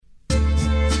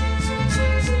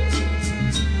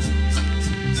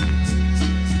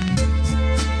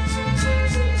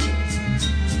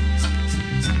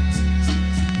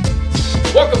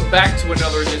back to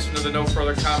another edition of the No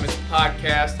Further Comments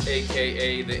podcast,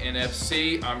 aka the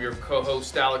NFC. I'm your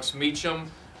co-host Alex Meacham,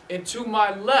 and to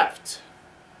my left,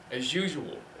 as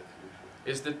usual,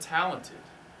 is the talented,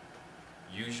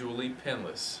 usually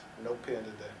penless. No pen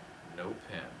today. No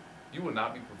pen. You will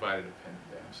not be provided a pen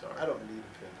today. I'm sorry. I don't need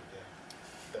a pen today.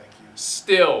 Thank you.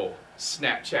 Still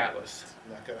Snapchatless.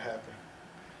 Not gonna happen.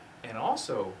 And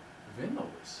also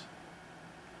Venmoless.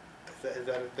 Is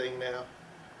that a thing now?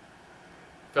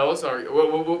 Fellas,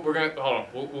 we're gonna hold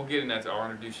on. We'll get in that. I'll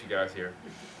introduce you guys here.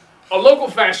 A local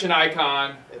fashion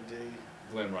icon, Indeed.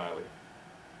 Glenn Riley.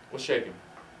 What's shaking?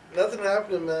 Nothing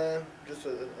happening, man. Just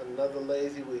another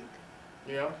lazy week.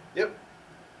 Yeah. Yep.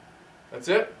 That's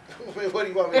it. What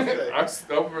do you want me to say? I'm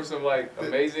hoping for some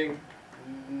amazing.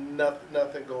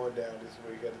 Nothing going down this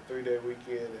week. Got a 3-day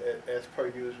weekend as per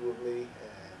usual with me, and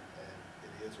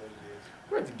it is what it is.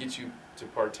 We have to get you to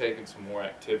partake in some more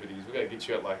activities. We got to get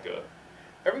you at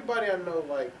Everybody I know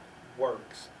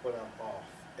works when I'm off,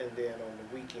 and then on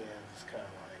the weekends it's kind of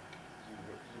like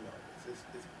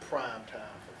it's prime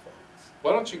time for folks.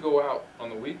 Why don't you go out on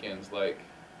the weekends?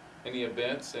 Any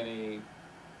events, any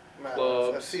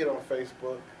clubs? I see it on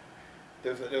Facebook.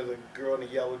 There's a girl in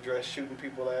a yellow dress shooting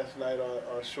people last night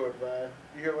on Short Vine.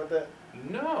 You hear about that?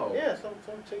 No. Yeah, some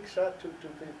chick shot two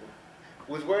people.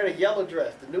 Was wearing a yellow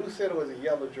dress. The news said it was a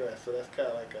yellow dress, so that's kind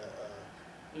of like a.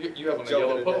 You have on a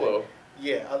yellow polo.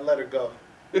 Yeah, I let her go.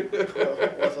 Once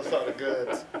I saw the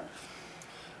goods.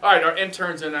 All right, our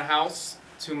intern's in the house.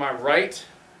 To my right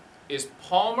is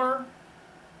Palmer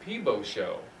Peebo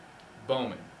Show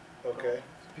Bowman. Okay.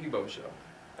 Peebo Show.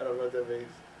 I don't know what that means.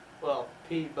 Well,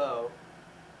 Peebo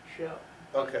Show.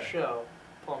 Okay. Show,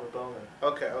 Palmer Bowman.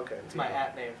 Okay. It's my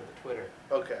 @ name for the Twitter.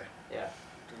 Okay. Yeah.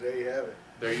 There you have it.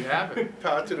 There you have it.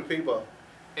 Power to the Peebo.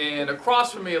 And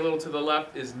across from me, a little to the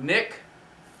left, is Nick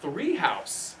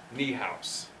Niehaus.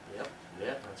 Yep,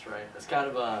 yeah, that's right. That's kind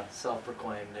of a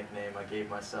self-proclaimed nickname I gave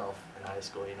myself in high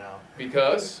school,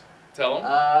 Because? Tell him.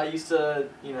 I used to,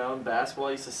 in basketball,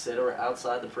 I used to sit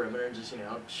outside the perimeter and just,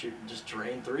 shoot, just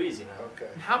drain threes, Okay.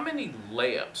 How many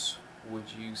layups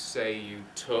would you say you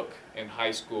took in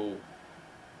high school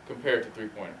compared to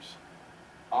three-pointers?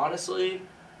 Honestly,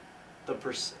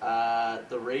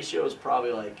 the ratio is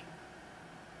probably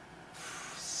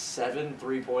 7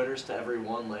 3-pointers to every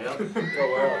 1 layup. Oh,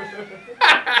 wow.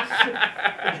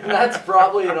 That's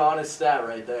probably an honest stat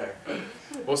right there.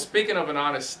 Well, speaking of an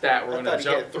honest stat, we're gonna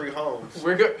jump. Had 3 homes.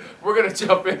 We're gonna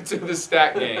jump into the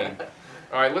stat game.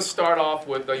 All right, let's start off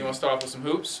with. You want to start off with some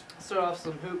hoops? Start off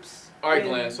some hoops. All right,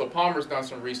 Glenn. So Palmer's done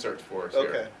some research for us here.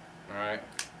 Okay. All right.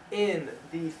 In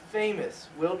the famous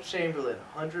Wilt Chamberlain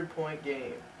 100-point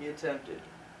game, he attempted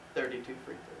 32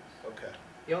 free throws. Okay.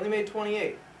 He only made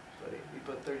 28, but he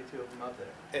put 32 of them up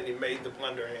there. And he made the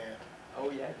underhand. Oh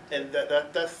yeah. And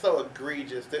that's so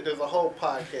egregious. There's a whole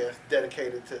podcast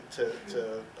dedicated to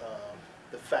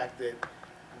the fact that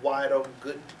wide open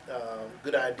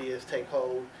good ideas take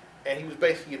hold, and he was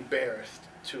basically embarrassed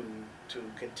to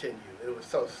continue. It was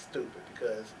so stupid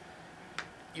because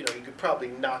you could probably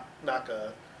knock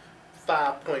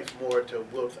 5 points more to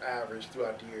Wilt's average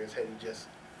throughout the years had he just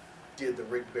did the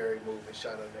Rick Barry move and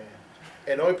shot underhand.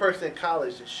 And the only person in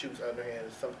college that shoots underhand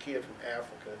is some kid from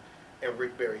Africa and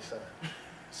Rick Barry's son.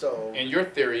 So. And your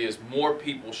theory is more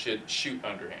people should shoot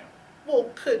underhand. Well,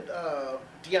 could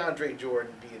DeAndre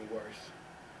Jordan be any worse?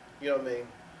 You know what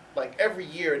I mean? Every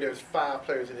year there's 5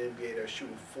 players in the NBA that are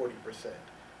shooting 40%.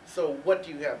 So what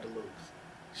do you have to lose?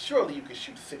 Surely you can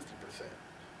shoot 60%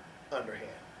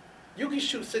 underhand. You can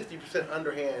shoot 60%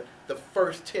 underhand the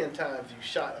first 10 times you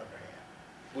shot underhand.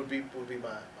 Would be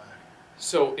my.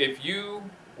 So if you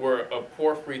were a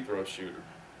poor free throw shooter,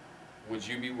 would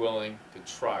you be willing to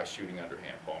try shooting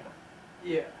underhand, Palmer?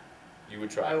 Yeah. You would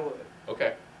try? I would.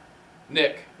 Okay.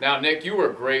 Nick. Now, Nick, you were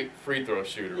a great free throw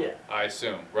shooter, yeah. I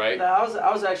assume, right? No,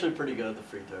 I was actually pretty good at the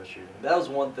free throw shooting. That was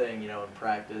one thing, in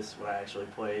practice when I actually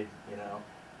played,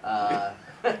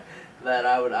 that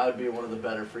I would be one of the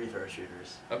better free throw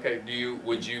shooters. Okay.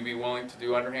 Would you be willing to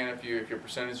do underhand if your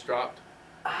percentage dropped?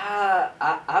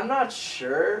 I'm not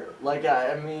sure.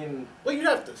 I mean. Well, you'd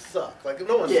have to suck.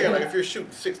 No one's saying if you're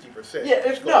shooting 60%. Yeah.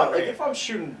 If I'm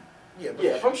shooting. Yeah.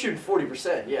 If I'm shooting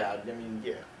 40%, yeah. I mean.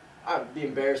 Yeah. The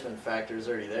embarrassment factor is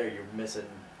already there. You're missing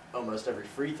almost every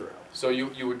free throw. So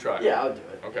you would try? Yeah, I would do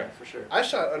it. Okay. Yeah, for sure. I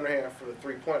shot underhand from the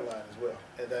 3-point line as well,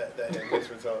 and that had mixed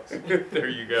results. There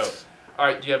you go. All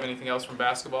right. Do you have anything else from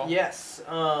basketball? Yes.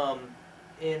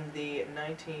 In the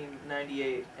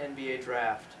 1998 NBA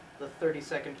draft, the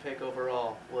 32nd pick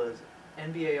overall was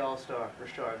NBA All-Star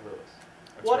Rashard Lewis.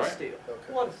 That's What right. a steal!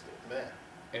 Okay. What a steal! Man.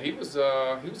 And he was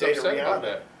Dated upset about Rihanna.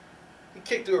 that. He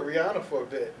kicked through Rihanna for a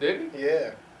bit. Did he?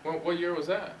 Yeah. What year was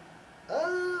that?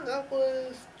 That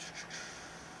was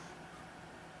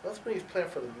when he was playing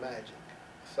for the Magic.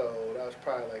 So that was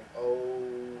probably like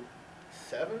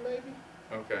 07 maybe?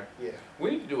 Okay. Yeah.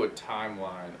 We need to do a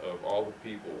timeline of all the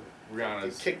people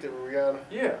Rihanna's. He kicked it with Rihanna.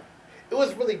 Yeah. It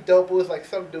was really dope. It was like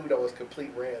some dude that was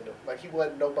complete random. Like he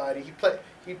wasn't nobody. He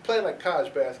played like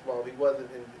college basketball. He wasn't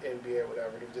in NBA or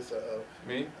whatever. He was just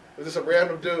Me? It was just a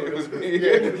random dude. It was me.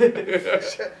 Yeah.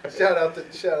 shout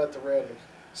out to random.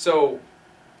 So,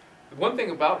 one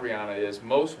thing about Rihanna is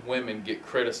most women get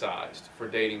criticized for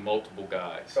dating multiple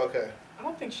guys. Okay. I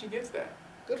don't think she gets that.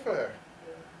 Good for her.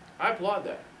 I applaud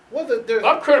that. Well, there's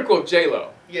I'm critical of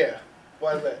J-Lo. yeah.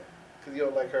 Why is that? Because you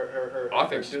don't like her I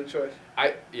think dude choice.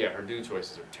 Her dude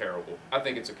choices are terrible. I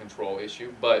think it's a control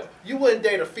issue, but You wouldn't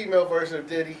date a female version of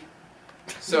Diddy.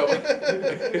 so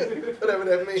Whatever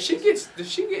that means.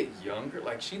 does she get younger?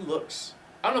 Like she looks.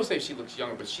 I don't know say she looks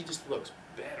younger, but she just looks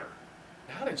better.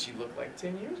 How did she look like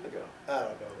 10 years ago? I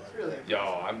don't know about Really? that. Yo,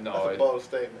 I'm That's a no. bold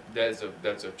statement. That's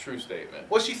a true statement.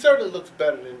 Well, she certainly looks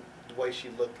better than the way she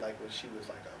looked like when she was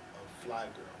like a fly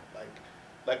girl.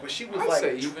 Like when she was I'd like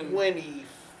say even-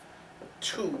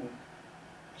 22,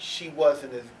 she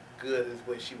wasn't as good as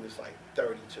when she was like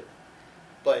 32.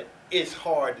 But it's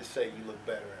hard to say you look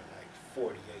better at like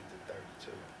 48 to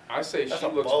 32. I say That's she a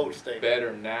bold looks statement.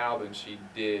 better now than she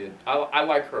did. I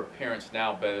like her appearance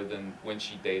now better than when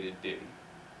she dated Diddy.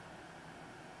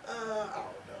 I don't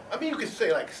know. I mean, you could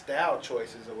say like style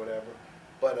choices or whatever,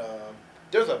 but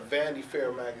there's a Vanity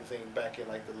Fair magazine back in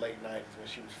like the late 90s when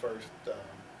she was first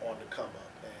on the come up,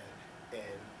 and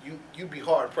you'd be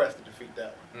hard pressed to defeat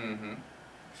that one. Mm-hmm.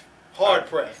 Hard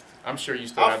pressed. I'm sure you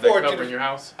still I'll have that forward you cover the- in your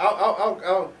house.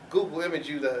 I'll Google image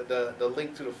you the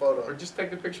link to the photo. Or just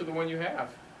take the picture of the one you have.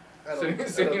 I don't,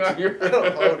 Sitting on your. I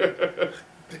don't hold it.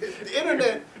 The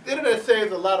internet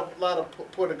saves a lot of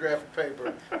pornographic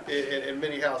paper in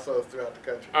many households throughout the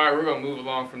country. All right, we're gonna move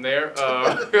along from there.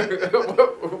 Wait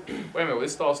a minute,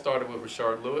 this all started with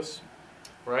Rashard Lewis,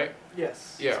 right?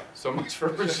 Yes. Yeah. So much for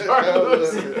Rashard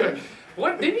Lewis.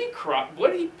 What did he cry?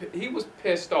 He was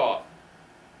pissed off.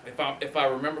 If I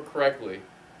remember correctly,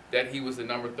 that he was the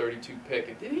number 32 pick,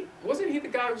 and wasn't he the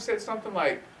guy who said something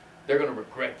like, "They're gonna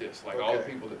regret this," like all the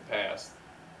Okay. people that passed.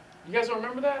 You guys don't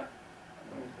remember that?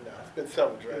 No, it's been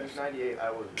several It was drafts. 98.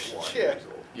 I was 1 Yeah. years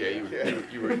old. Yeah,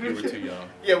 you were too young.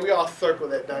 Yeah, we all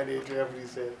circled that 98 draft when he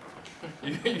said.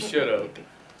 You should have.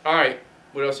 All right,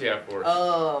 what else you have for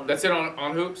us? That's it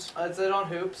on hoops. That's it on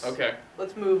hoops. Okay.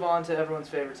 Let's move on to everyone's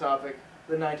favorite topic,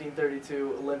 the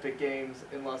 1932 Olympic Games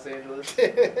in Los Angeles.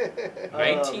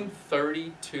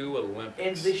 1932 Olympics.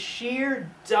 And the sheer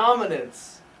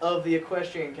dominance of the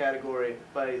equestrian category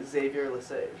by Xavier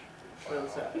Lesage. Or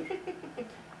Lesage.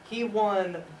 He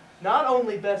won not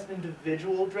only best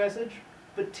individual dressage,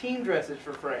 but team dressage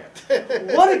for France.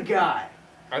 What a guy!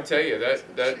 I tell you that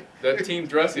team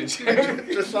dressage.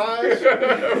 Dressage.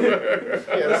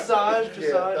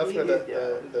 Dressage. That's when Yeah,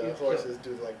 the huge horses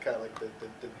do like kind of like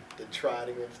the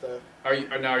trotting and stuff.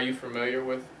 Are you familiar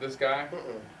with this guy?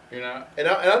 Mm-mm. You're not. And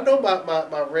I know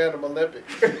my random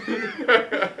Olympics.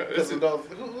 Because of those,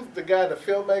 who's the guy, the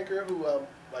filmmaker who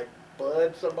like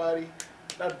Bud somebody,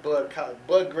 not Bud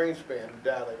Greenspan, who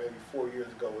died like maybe 4 years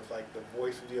ago, was like the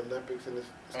voice of the Olympics, and it's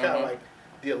kind of like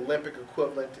the Olympic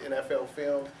equivalent to NFL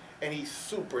films, and he's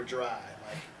super dry,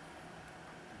 like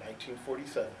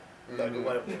 1947, like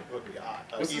whatever would be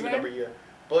What's his even name? every year.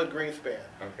 Bud Greenspan,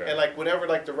 Okay. and like whenever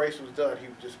like the race was done, he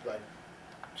would just be like,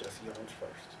 Jesse Owens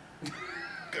first.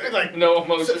 Like No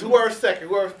emotion. whoever's second,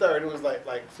 whoever's third, it was like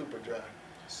super dry.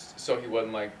 So he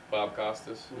wasn't like Bob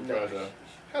Costas. Who No. tried to,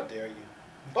 How dare you?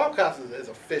 Bob Costas is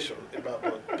official about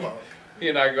punk. he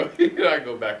and I go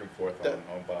back and forth on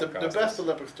Bob The Costas. best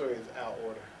Olympic story is Out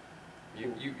Order.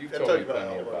 You've I told told me you about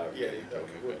plenty Out about Order. it. Yeah, you told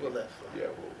me we'll plenty. let slide. Yeah,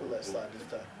 We'll let slide this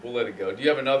time. We'll let it go. Do you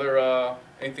have another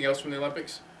anything else from the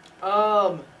Olympics?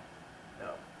 No.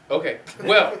 Okay.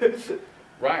 Well,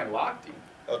 Ryan Lochte,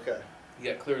 Okay. he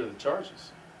got cleared of the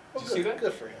charges. Did Well, you see that?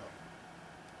 Good for him.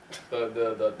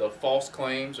 The false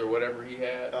claims or whatever he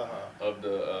had of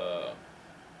the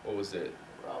what was it?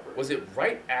 Robert. Was it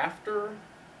right after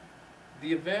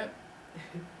the event?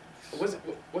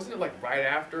 Wasn't it like right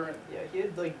after? Yeah, he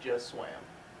had like just swam.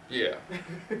 Yeah.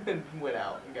 And went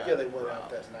out and got Yeah, they went out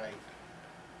robbed. that night.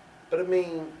 But I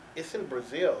mean, it's in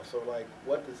Brazil, so like,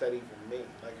 what does that even mean?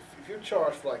 Like, if you're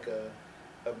charged for like a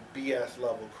BS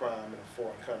level crime in a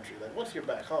foreign country, like once you're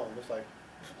back home, it's like,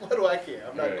 what do I care?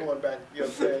 I'm not Right. going back. You know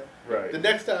what I'm saying? Right. The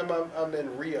next time I'm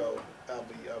in Rio, I'll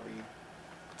be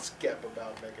skep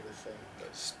about making a scene.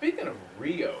 But Speaking of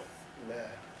Rio, Man.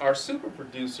 Our super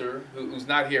producer, who's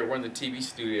not here, we're in the TV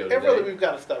studio today. And really, we've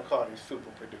got to stop calling him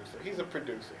super producer. He's a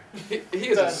producer. He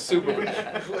is a super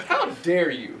producer. How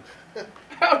dare you?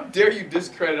 How dare you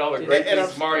discredit all the great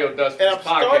things Mario does for this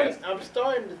podcast? I'm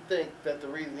starting to think that the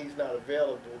reason he's not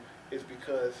available is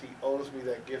because he owes me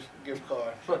that gift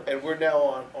card, and we're now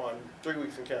on 3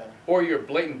 weeks in counting. Or your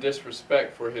blatant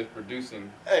disrespect for his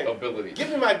producing ability.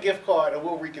 Give me my gift card, and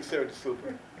we'll reconsider the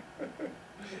super.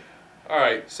 All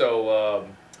right, so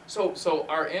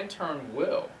our intern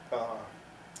Will.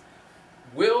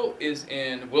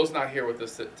 Will's not here with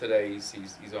us today.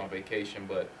 He's on vacation,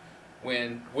 but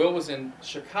when Will was in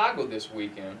Chicago this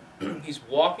weekend, he's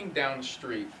walking down the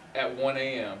street at 1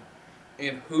 a.m.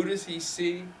 and who does he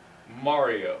see?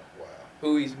 Mario, wow.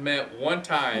 Who he's met one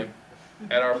time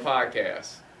at our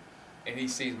podcast, and he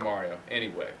sees Mario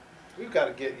anyway. We've got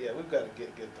to get the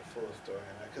full story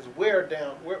on that, because where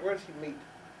does he meet?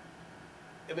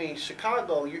 I mean,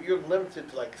 Chicago, you're limited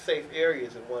to like safe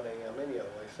areas at 1 a.m.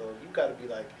 anyway, so you've got to be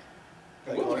like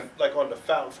on the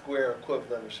Fountain Square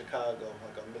equivalent of Chicago,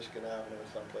 like on Michigan Avenue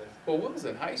or someplace. Well, Will's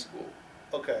in high school.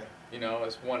 Okay. You know,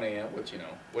 it's 1 a.m., which, you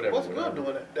know, whatever. What's Will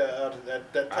doing at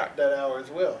that hour as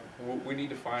well? We need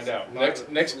to find out.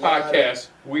 Next podcast,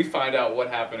 we find out what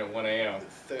happened at 1 a.m.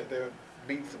 They're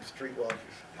beating some streetwalkers.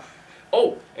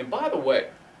 Oh, and by the way,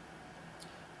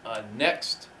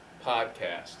 next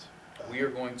podcast, we are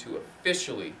going to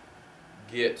officially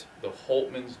get the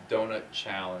Holtman's Donut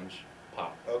Challenge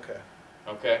pop. Okay.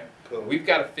 Okay? Cool. We've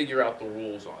got to figure out the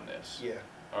rules on this. Yeah.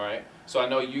 All right? So I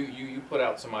know you put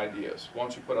out some ideas. Why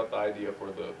don't you put out the idea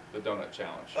for the donut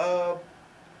challenge? I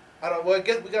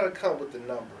guess we got to come with the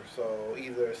number. So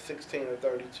either 16 or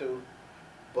 32.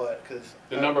 But because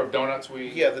the number of donuts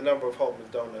the number of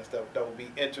Holtman's donuts that will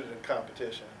be entered in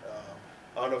competition.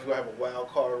 I don't know if you'll have a wild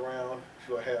card around, if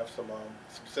you'll have some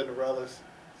Cinderellas,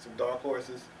 some dark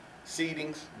horses,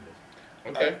 seedings.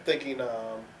 Okay. I'm thinking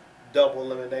double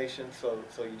elimination, so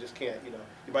you just can't,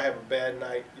 you might have a bad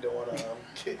night, you don't want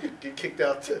to get kicked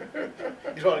out, you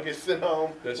don't want to get sent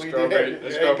home. The strawberry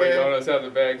donuts have a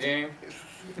bad game.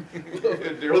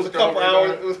 It was a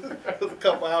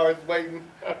couple hours waiting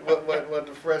with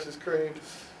the freshest cream.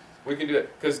 We can do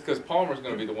that because Palmer's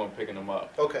going to be the one picking them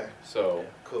up. Okay. So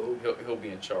cool. He'll be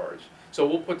in charge. So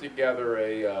we'll put together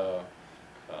a.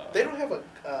 They don't have a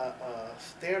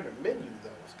standard menu though.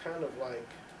 It's kind of like,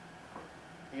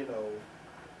 it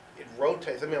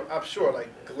rotates. I mean, I'm sure like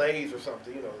glaze or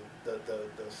something. The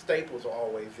staples are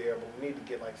always there, but we need to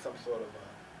get like some sort of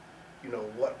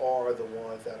what are the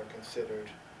ones that are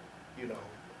considered,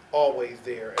 always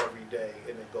there every day,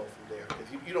 and then go from there.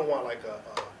 Because you don't want like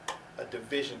a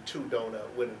Division II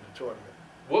donut winning the tournament.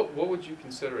 What would you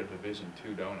consider a Division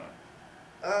II donut?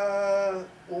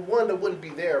 Well, one that wouldn't be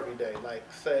there every day, like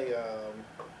say a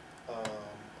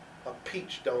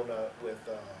peach donut with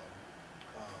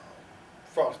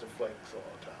Frosted Flakes on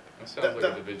top. That sounds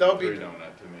like a Division III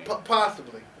donut to me.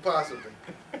 Possibly.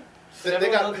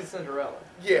 They got a Cinderella.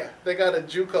 Yeah, they got a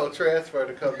JUCO transfer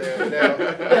to come there now.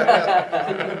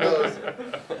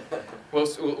 Well,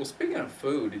 speaking of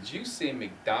food, did you see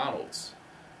McDonald's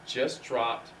just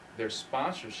dropped their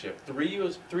sponsorship 3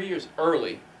 years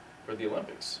early for the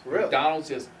Olympics? Really?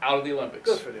 McDonald's is out of the Olympics.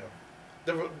 Good for them.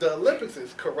 The Olympics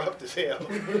is corrupt as hell.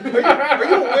 Are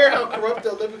you aware how corrupt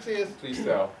the Olympics is? Please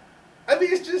tell. I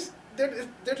mean, it's just they're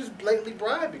just blatantly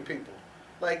bribing people.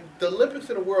 Like the Olympics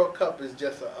and the World Cup is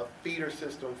just a feeder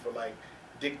system for like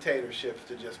dictatorships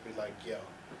to just be like, yo,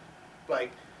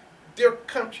 like there are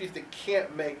countries that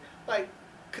can't make, like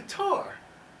Qatar.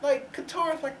 Like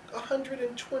Qatar is like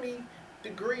 120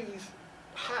 degrees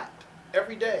hot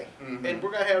every day, and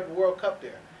we're gonna have the World Cup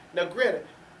there. Now, granted,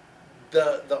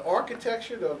 the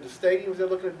architecture of the stadiums they're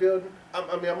looking at building,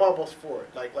 I'm almost for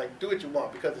it. Like do what you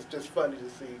want, because it's just funny to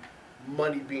see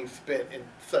money being spent in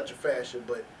such a fashion.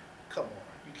 But come on,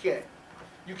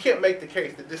 you can't make the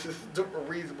case that this is a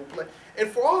reasonable place. And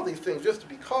for all these things, just to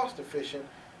be cost efficient,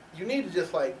 you need to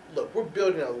just like, look, we're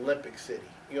building an Olympic city.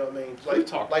 You know what I mean?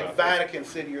 Like Vatican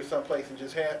City or someplace, and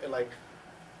just have and like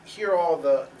here are all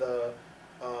the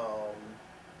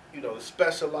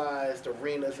specialized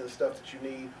arenas and stuff that you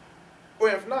need. Or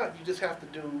if not, you just have to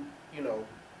do,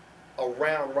 a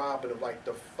round robin of like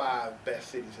the 5 best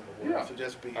cities in the world. So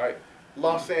just be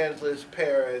Los Angeles,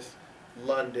 Paris,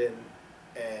 London,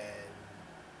 and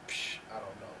I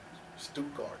don't know,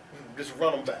 Stuttgart. Just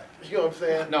run them back. You know what I'm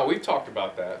saying? No, we've talked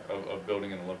about that of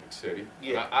building an Olympic city.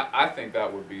 Yeah. I think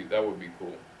that would be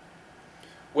cool.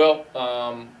 Well,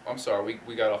 I'm sorry,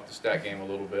 we got off the stat game a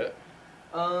little bit.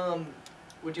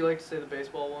 Would you like to say the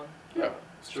baseball one? Yeah.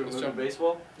 Should we move to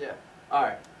baseball? Yeah. All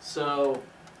right. So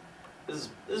This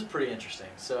is pretty interesting.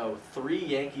 So 3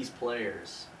 Yankees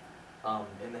players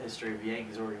in the history of the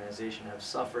Yankees organization have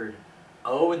suffered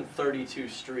 0-32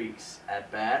 streaks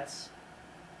at bats,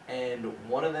 and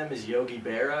one of them is Yogi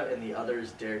Berra and the other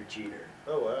is Derek Jeter.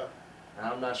 Oh wow. And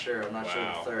I'm not sure Wow.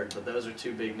 the third, but those are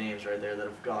 2 big names right there that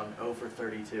have gone 0 for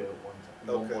 32 at one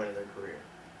Okay. point in their career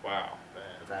Wow.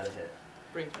 without a hit.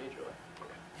 Brings me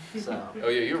joy. So Oh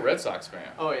yeah, you're a Red Sox fan.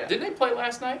 Oh yeah. Didn't they play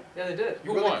last night? Yeah, they did.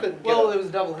 Who Really won? couldn't get Well, up. it was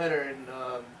a doubleheader, and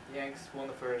Yanks won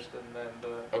the first, and then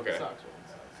the Okay. Sox won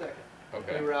the second.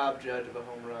 Okay. We robbed Judge of a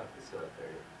home run. He's still at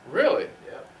 30. Really?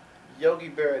 Yep. Yogi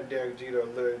Berra and Derek Jeter are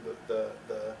literally the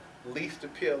least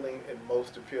appealing and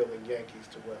most appealing Yankees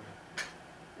to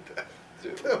women.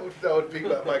 that would be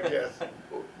my guess.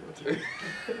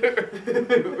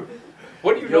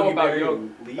 What do you know Yogi about Berra Yogi?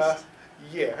 least?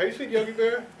 Yeah, have you seen Yogi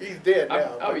Berra? He's dead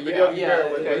now. Oh, but yeah. Yogi Yeah,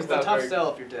 Berra was, yeah, it's he's a not tough very-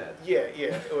 sell if you're dead. yeah.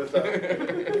 It was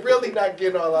really not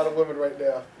getting a lot of women right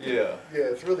now. Yeah. Yeah,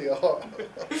 it's really a hard.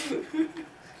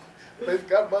 But it's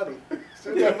got money.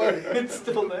 Still got money. It's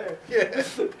still there. Yeah.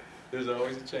 There's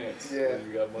always a chance. Yeah.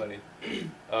 You got money.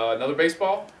 Another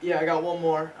baseball? Yeah, I got one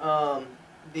more.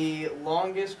 The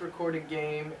longest recorded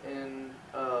game in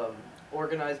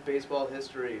organized baseball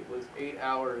history was 8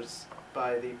 hours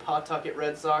by the Pawtucket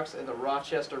Red Sox and the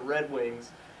Rochester Red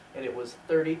Wings, and it was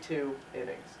 32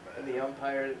 innings. And the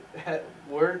umpire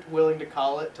weren't willing to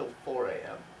call it till 4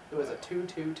 a.m. It was a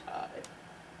 2-2 tie.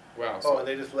 Wow. Oh, So and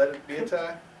they just let it be a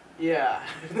tie? Yeah.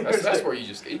 that's where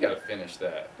you got to finish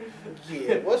that.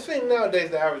 Yeah. Well, seeing nowadays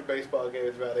the average baseball game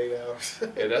is about 8 hours.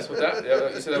 Yeah, that's what that.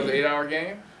 You said that was an 8-hour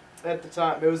game. At the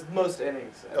time, it was most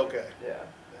innings. Okay. Yeah.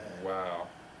 Wow.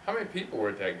 How many people were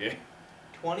at that game?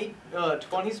 20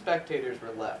 spectators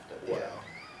were left at the end.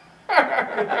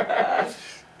 Wow.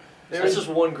 That's just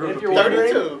one group If of you're people.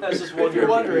 wondering, 32. That's just one if you're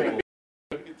group of wondering,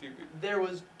 people. there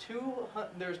was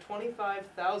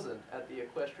 25,000 at the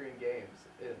equestrian games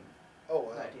in Oh,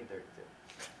 wow. 1932.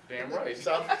 Damn right.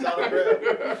 Solid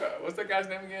grab. What's that guy's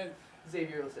name again?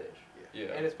 Xavier Lesage Yeah.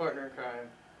 and his partner in crime,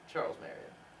 Charles Marion.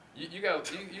 You got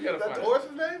to That's find the it.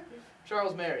 horse's name?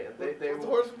 Charles Marion. What's the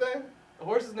horse's name? The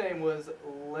horse's name was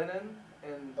Lennon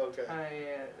and Okay. I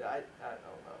don't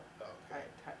know. Oh, okay.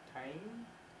 Tyne?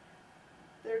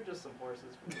 They're just some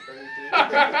horses from the 30s.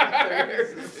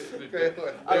 Okay,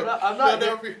 I'm not.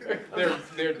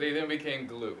 They then became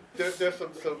glue. There's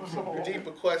some deep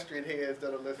equestrian heads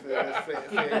that are listening to this saying,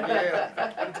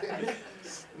 yeah.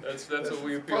 That's what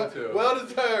we appeal to. Well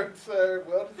deserved, sir.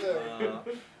 Well deserved.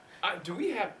 Do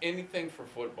we have anything for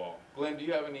football? Glenn, do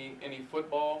you have any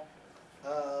football?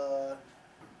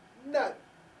 Not.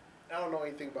 I don't know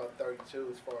anything about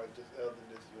 32 as far as just other than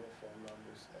just uniform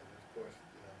numbers, and of course,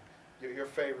 your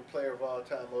favorite player of all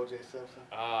time, O.J. Simpson.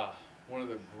 One of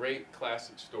the great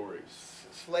classic stories.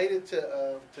 Slated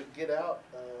to get out,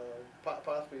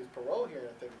 possibly his parole hearing,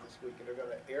 I think, this week, and they're going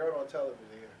to air it on television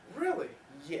here. Really?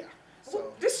 Yeah. So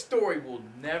So. this story will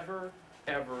never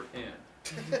ever end.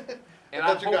 And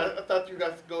I thought you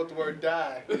guys go with the word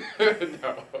die.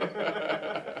 No.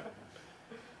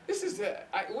 This is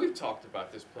we've talked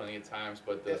about this plenty of times,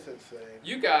 but It's insane.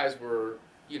 you guys were,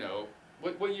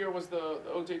 what year was the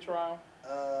OJ trial?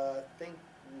 I think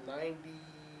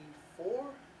 94.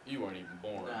 You weren't even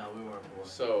born. No, we weren't born.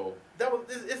 So That was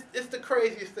it's the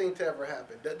craziest thing to ever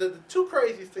happen. The 2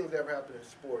 craziest things that ever happened in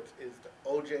sports is the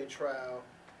OJ trial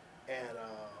and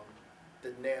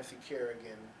the Nancy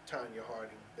Kerrigan, Tanya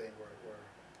Harding thing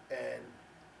and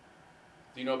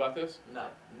do you know about this? No,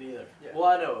 neither. Yeah. Well,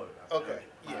 I know. Okay,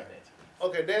 My yeah. Nancy.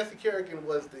 okay, Nancy Kerrigan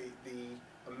was the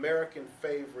American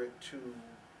favorite to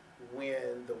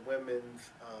win the women's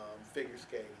figure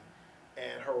skating,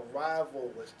 and her rival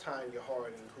was Tanya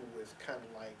Harding, who was kind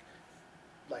of like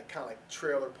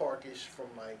trailer parkish from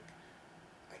I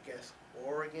guess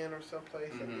Oregon or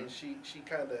someplace, and she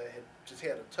kind of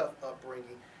had a tough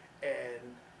upbringing,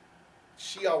 and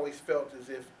she always felt as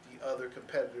if the other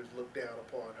competitors looked down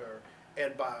upon her,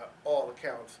 and by all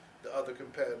accounts, the other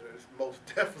competitors most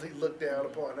definitely looked down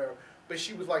upon her. But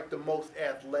she was like the most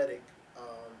athletic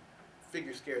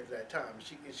figure skater at that time.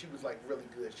 She was like really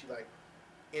good. She like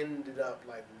ended up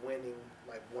like winning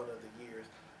like one of the years.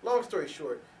 Long story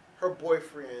short, her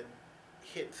boyfriend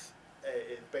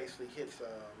basically hits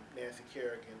Nancy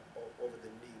Kerrigan over the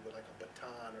knee with like a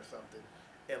baton or something,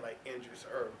 and like injures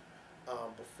her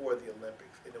before the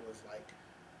Olympics, and it was like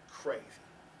crazy.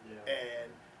 Yeah.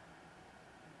 And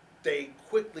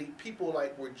people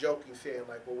like were joking, saying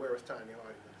like, well, where was Tanya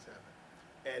Harding when this happened?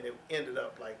 And it ended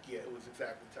up like, yeah, it was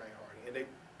exactly Tanya Harding. And they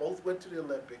both went to the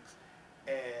Olympics,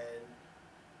 and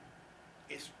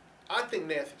I think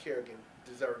Nancy Kerrigan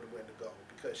deserved to win the gold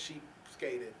because she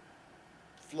skated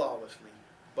flawlessly,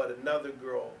 but another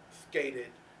girl skated,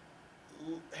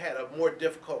 had a more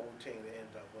difficult routine and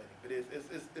ended up winning. But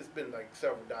it's been like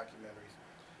several documentaries.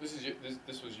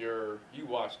 This was your, you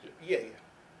watched it. Yeah,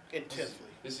 intensely.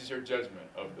 This is your judgment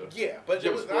of the. Yeah, but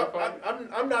it was,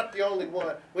 I'm not the only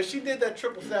one. When she did that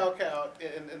triple sow count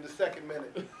in the second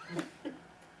minute,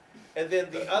 and then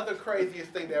the other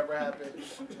craziest thing that ever happened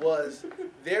was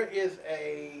there is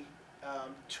a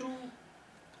two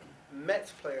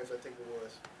Mets players, I think it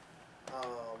was,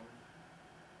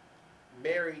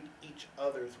 married each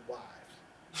other's wives.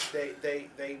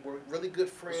 They were really good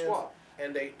friends, Swap.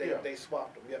 and they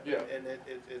swapped them. Yep. Yeah. And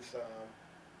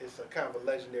it's a kind of a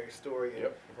legendary story. And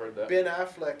Yep, I've heard that. Ben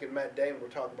Affleck and Matt Damon were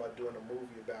talking about doing a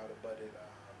movie about it, but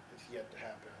it's yet to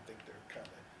happen. I think they're kind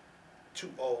of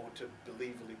too old to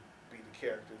believably be the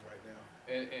characters right now.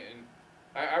 And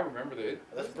I remember that.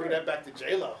 Let's bring that back to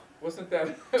J-Lo. Wasn't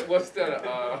that wasn't that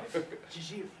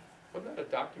a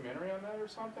documentary on that or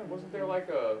something? Wasn't there like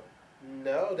a?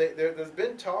 No, there's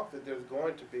been talk that there's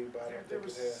going to be, but I don't There think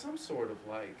was it has. some sort of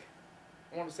like,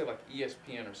 I want to say like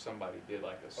ESPN or somebody did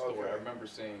like a story. Okay. I remember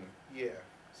seeing Yeah,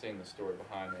 the story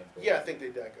behind it. but- yeah, I think they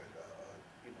did like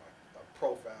a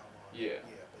profile on it. Yeah.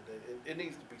 Yeah, but it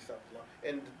needs to be something long.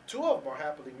 And the two of them are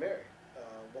happily married.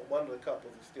 One of the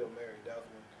couples is still married. The other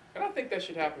one. And I think that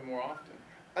should happen more often.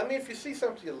 I mean, if you see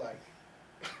something you like.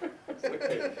 It's like,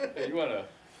 hey, you want to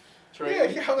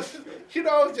trade? Yeah, I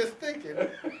was just thinking,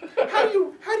 how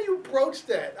do you broach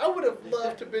that? I would have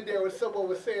loved to have been there when someone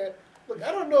was saying, look,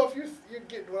 I don't know if you're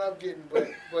getting what I'm getting, but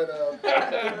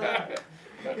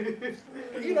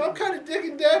I'm kind of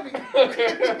digging Debbie.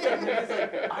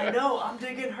 I know, I'm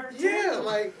digging her too. Yeah,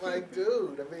 like,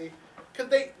 dude, I mean, because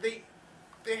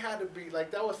they had to be, like,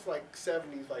 that was like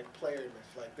 70s, like, playerness.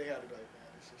 Like, they had to be like,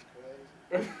 man, this is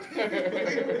crazy.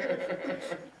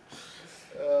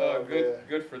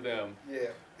 Good for them. Yeah,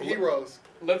 heroes.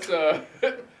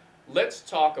 Let's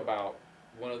talk about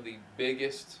one of the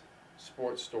biggest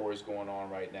sports stories going on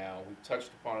right now. We've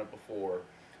touched upon it before,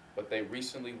 but they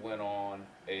recently went on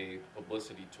a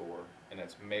publicity tour, and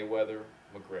that's Mayweather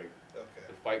McGregor. Okay.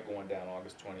 The fight going down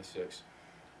August 26th.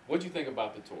 What'd you think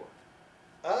about the tour?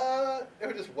 They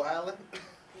were just wilding.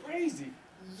 Crazy.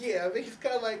 Yeah, I mean, it's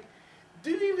kind of like,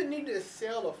 do you even need to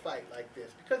sell a fight like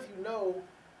this? Because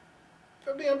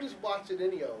I mean, I'm just watching it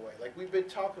any old way. Like, we've been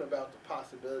talking about the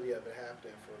possibility of it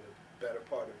happening for the better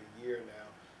part of a year now.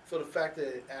 So the fact that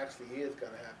it actually is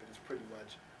going to happen is pretty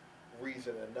much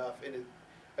reason enough. And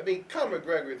I mean, Conor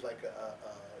McGregor is like a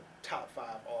top 5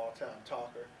 all-time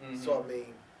talker. Mm-hmm. So, I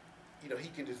mean, he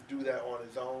can just do that on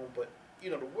his own. But,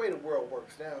 the way the world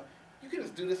works now, you can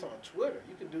just do this on Twitter.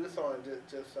 You can do this on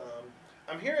just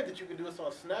I'm hearing that you can do this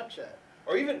on Snapchat.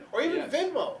 Or even Yes.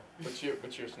 Venmo. What's your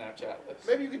Snapchat list?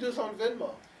 Maybe you could do this on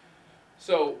Venmo.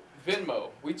 So Venmo,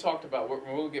 we talked about.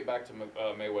 We'll get back to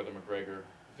Mayweather McGregor.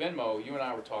 Venmo, you and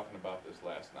I were talking about this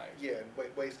last night. Yeah,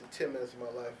 and wasted 10 minutes of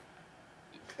my life.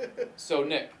 So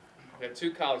Nick, we have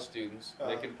 2 college students,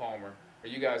 Nick Uh-huh. and Palmer. Are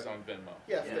you guys on Venmo?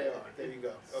 Yes, Yeah. they are. There you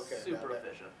go. Okay. Super now that-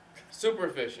 efficient. Super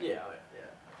efficient. Yeah.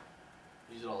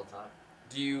 Use it all the time.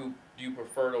 Do you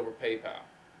prefer it over PayPal?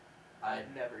 I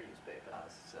never use PayPal.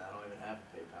 I don't even have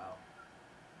a PayPal.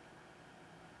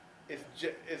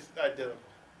 It's identical.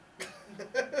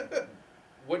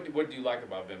 What do you like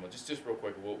about Venmo? Just real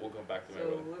quick. We'll come back to So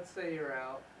Mayweather. let's say you're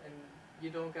out and you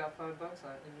don't got $5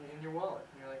 in your wallet.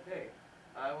 And you're like, hey,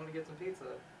 I want to get some pizza.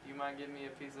 Do you mind giving me a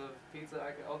piece of pizza?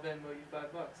 I'll Venmo you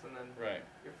 $5, and then Right.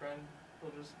 your friend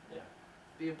will just Yeah.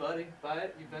 be a buddy, buy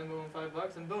it, you Venmo him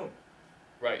 $5, and boom,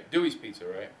 Right. Dewey's Pizza,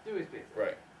 right? Dewey's pizza.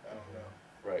 Right. I don't know.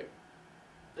 Right.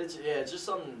 It's just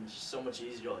something just so much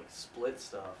easier to like split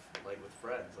stuff like with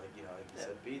friends, like you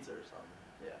said pizza or something.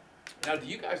 Yeah. Now, do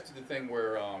you guys do the thing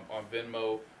where on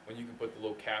Venmo, when you can put the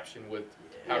little caption with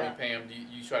how Yeah. you pay them, do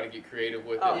you try to get creative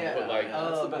with Oh it? yeah. And put like,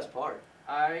 that's the best part.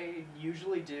 I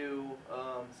usually do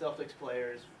Celtics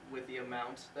players with the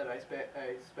amount that I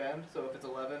spend. So if it's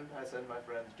 11, I send my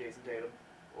friends Jason Tatum,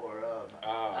 or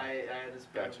I had to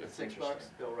spend Gotcha. $6, Interesting.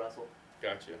 Bill Russell.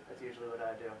 Gotcha. That's usually what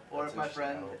I do. Or That's if my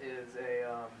interesting friend to is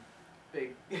a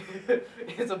big,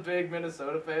 is a big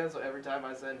Minnesota fan, so every time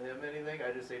I send him anything,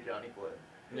 I just say Johnny Flynn.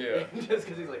 Yeah. Just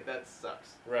because he's like, that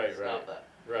sucks. Right. Stop Right. that.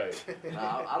 Right. No,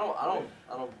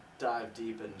 I don't dive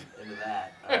deep into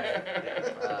that.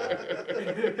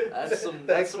 That's some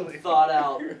Thankfully. thought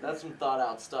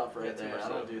out stuff right Yeah, too there. much I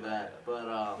don't stuff. do that, but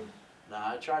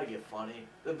I try to get funny.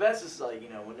 The best is like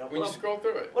when When you scroll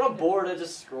through it. when I'm bored, I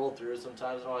just scroll through it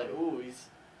sometimes. And I'm like, ooh,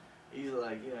 he's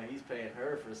like, he's paying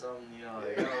her for something,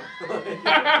 like,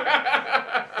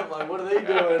 I'm like, what are they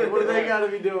doing? What do they got to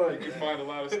be doing? You can find a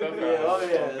lot of stuff out Yeah, on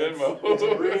Venmo. It's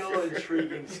real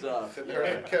intriguing stuff. Sitting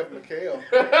there for Kevin McHale.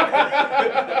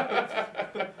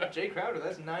 Jay Crowder,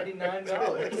 that's $99.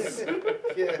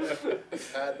 Yeah,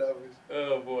 high numbers.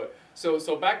 Oh boy.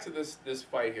 So back to this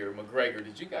fight here, McGregor.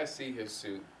 Did you guys see his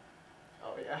suit?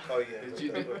 Oh yeah. Oh yeah, Did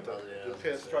you- the Yeah,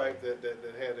 pinstripe that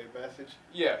had a message.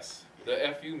 Yes,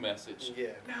 the FU message. Yeah.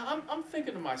 Now I'm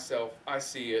thinking to myself, I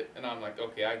see it, and I'm like,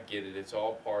 okay, I get it. It's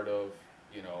all part of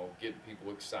getting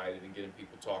people excited and getting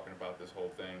people talking about this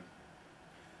whole thing.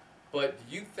 But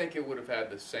do you think it would have had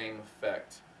the same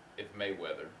effect if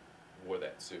Mayweather wore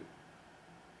that suit?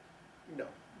 No.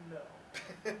 No.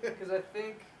 Because I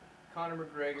think Conor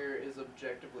McGregor is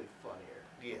objectively funnier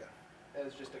Yeah.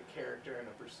 as just a character and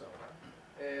a persona.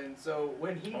 And so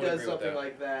when he I would does agree with something that.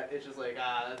 like that, it's just like,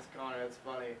 that's Conor, that's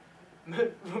funny.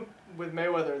 With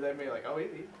Mayweather, they'd be like, oh,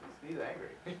 he's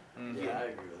angry. Mhm. Yeah, I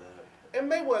agree with that. And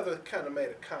Mayweather kind of made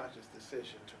a conscious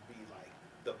decision to be like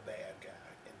the bad guy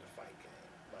in the fight game.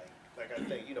 Like I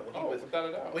think when he Oh, was without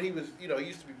a doubt. he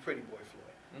used to be Pretty Boy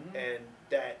Floyd, Mhm. and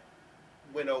that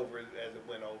went over as it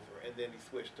went over, and then he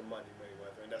switched to Money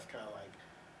Mayweather, and that's kind of like,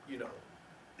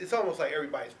 it's almost like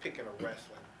everybody's picking a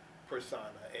wrestling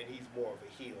persona, and he's more of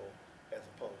a heel as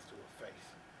opposed to a face,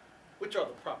 which are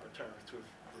the proper terms to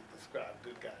describe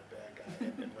good guy and bad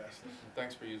guy in wrestling.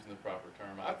 Thanks for using the proper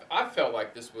term. I felt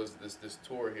like this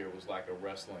tour here was like a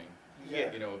wrestling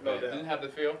Yeah, event. no doubt. Didn't have the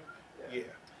feel. Yeah.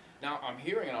 Now I'm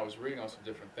hearing, and I was reading on some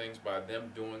different things by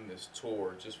them doing this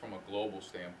tour, just from a global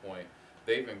standpoint.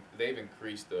 They've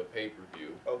increased the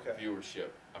pay-per-view Okay. viewership.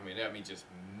 I mean, that means just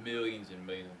millions and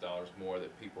millions of dollars more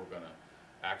that people are gonna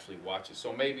actually watch it.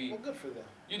 So maybe Well, good for them.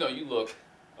 you look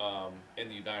in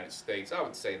the United States. I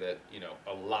would say that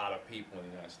a lot of people in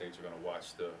the United States are gonna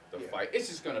watch the Yeah. fight. It's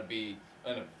just gonna be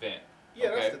an event. Yeah,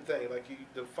 okay? that's the thing. Like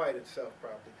the fight itself,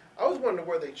 probably. I was wondering,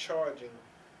 were they charging?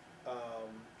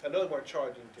 I know they weren't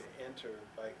charging to enter,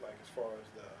 like as far as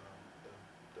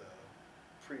the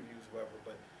previews, or whatever.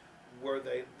 But were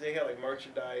they had like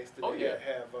merchandise? Did Oh, they yeah.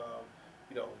 have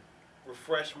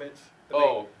refreshments?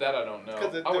 That I don't know.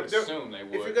 'Cause I would they're- assume they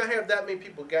would. If you're gonna have that many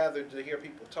people gathered to hear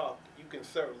people talk, you can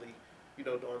certainly,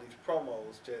 on these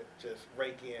promos, just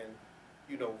rake in,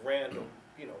 random,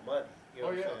 money. You know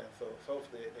Oh, what yeah. I'm saying? So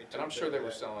hopefully they. And I'm sure they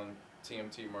were selling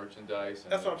TMT merchandise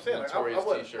and That's what I'm saying. Like, Notorious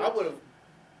I T-shirts. would have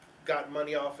got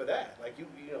money off of that. Like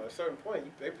at a certain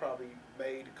point, they probably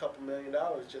made a couple $1 million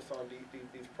just on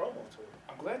these promo tours.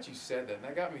 I'm glad you said that, and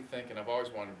that got me thinking. I've always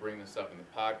wanted to bring this up in the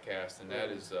podcast, and that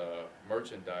is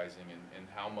merchandising and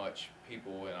how much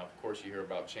people, and of course you hear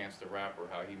about Chance the Rapper,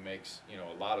 how he makes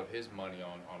a lot of his money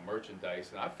on merchandise.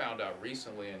 And I found out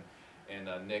recently,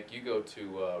 and Nick, you go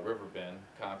to Riverbend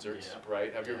concerts, Yeah.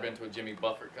 right? Have you ever Yeah. been to a Jimmy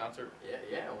Buffett concert?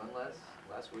 Yeah, I went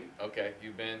last week. Okay,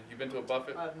 you've been to a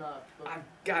Buffett? I've not. But I've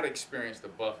got to experience the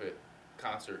Buffett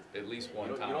concert at least Yeah, one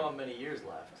you time. don't have many years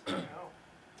left.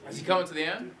 Is he coming to the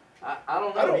end? I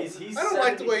don't know. He's I don't 70,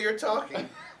 like the way you're talking.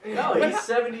 No, he's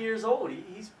 70 years old.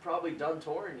 He's probably done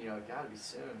touring. Gotta be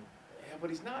soon. Yeah, but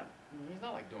he's not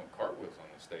like doing cartwheels on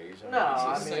the stage. No,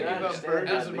 I he's mean, singing. I about understand burgers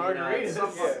that, and but,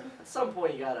 margaritas. at some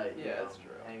point you gotta, Yeah, that's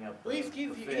true. hang up. Well, he's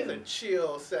the a fin.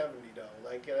 chill 70 though.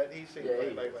 Like he seems Yeah,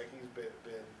 like he's been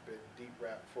deep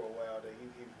rap for a while. That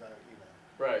he's not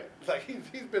Right. like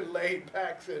he's been laid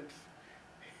back since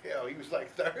he was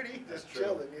like 30, That's just true.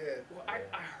 chilling. Yeah. Well, I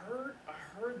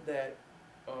heard that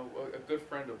a good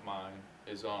friend of mine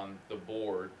is on the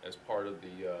board as part of the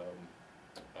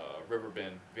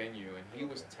Riverbend venue, and he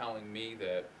was telling me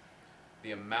that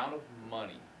the amount of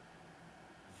money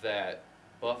that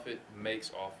Buffett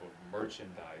makes off of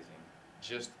merchandising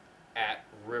just at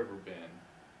Riverbend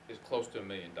is close to $1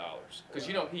 million. Because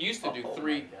he used to do Oh,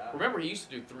 three. my God. Remember, he used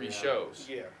to do 3 Yeah. shows,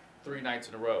 Yeah. 3 nights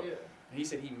in a row. Yeah. And he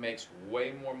said he makes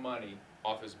way more money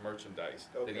off his merchandise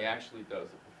than he Okay. actually does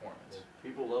the performance.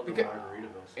 People love the Because-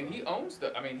 Margaritaville stuff. And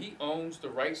he owns the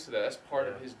rights to that. That's part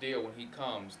of Yeah. his deal. When he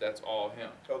comes, that's all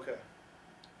him. Okay.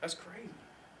 That's crazy.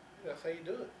 That's how you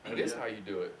do it. It is Yeah. how you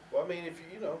do it. Well, I mean, if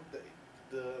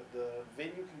the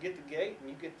venue can get the gate and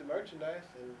you get the merchandise,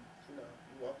 and you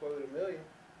walk away with $1 million.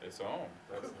 It's on.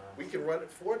 That's nice. We can run it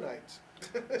 4 nights.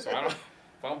 So I don't.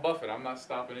 If I'm Buffett, I'm not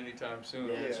stopping anytime soon.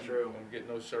 Yeah, it's Yeah. true. I'm getting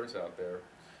those shirts out there.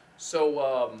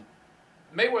 So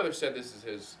Mayweather said this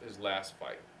is his last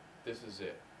fight. This is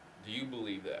it. Do you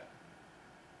believe that?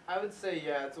 I would say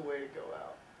it's a way to go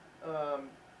out.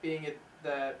 Being it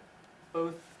that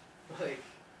both like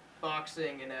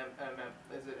boxing and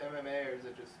is it MMA or is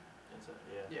it just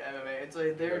Yeah. MMA? It's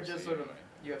like they're UFC, just sort of MMA.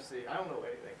 UFC. I don't know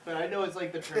anything, but I know it's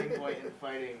like the turning point in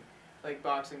fighting. like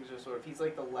boxing's just sort of, he's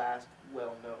like the last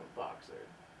well-known boxer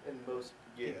in most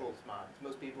Yeah. people's minds.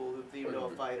 Most people who even know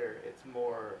a fighter, it's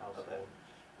more of a, Household.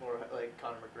 more like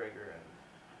Conor McGregor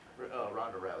and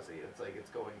Ronda Rousey. It's like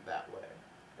it's going that way,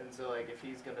 and so like if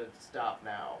he's gonna stop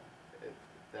now,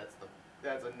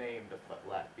 that's a name to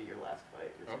be your last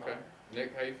fight. is Okay. Conor.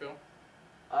 Nick, how you feel?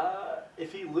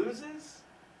 If he loses,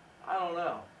 I don't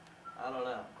know.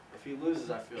 If he loses,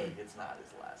 I feel like it's not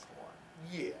his last one.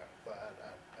 Yeah, but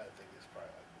I think it's probably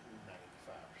like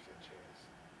 95% chance.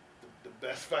 The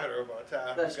best fighter of our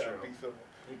time That's has got to true. be someone.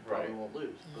 He probably Right. won't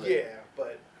lose. But Yeah,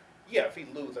 but yeah, if he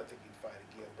loses, I think he'd fight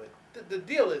again. But the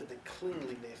deal is the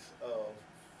cleanliness of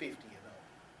 50 and 0.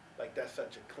 Like that's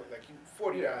such a clean. Like you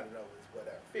 49 and 0 is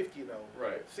whatever. 50 and 0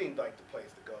 Right. seemed like the place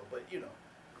to go. But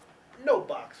no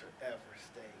boxer ever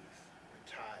stays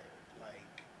retired.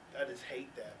 Like I just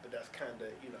hate that. But that's kind of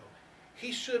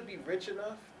he should be rich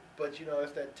enough. But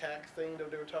it's that tax thing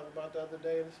that they were talking about the other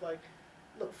day. And it's like,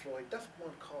 look, Floyd, that's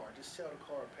one car. Just sell the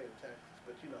car and pay the taxes.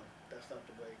 But that's not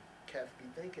the way cats be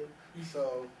thinking.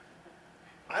 So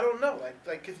I don't know.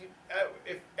 Like, cause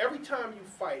if every time you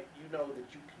fight, you know that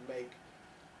you can make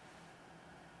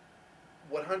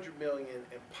 100 million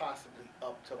and possibly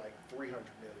up to like 300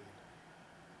 million.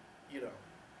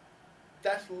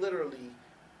 That's literally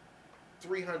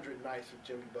 300 nights of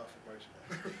Jimmy Buffett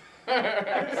merchandise.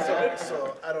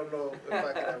 so I don't know if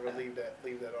I can ever leave that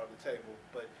on the table.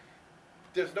 But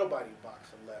there's nobody in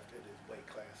boxing left in his weight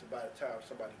class. And by the time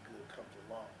somebody good comes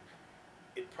along,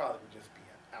 it probably would just be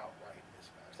an outright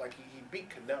mismatch. Like he beat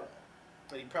Canelo,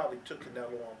 and he probably took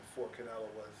Canelo on before Canelo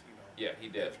was Yeah, he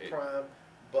did. his prime.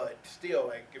 But still,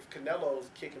 like if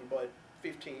Canelo's kicking butt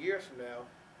 15 years from now,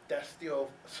 that's still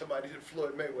somebody that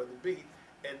Floyd Mayweather beat.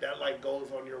 And that like goes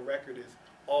on your record as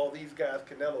all these guys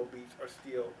Canelo beats are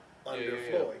still under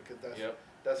Floyd because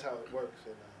that's how it works.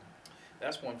 And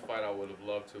That's one fight I would have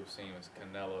loved to have seen was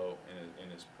Canelo in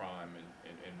his prime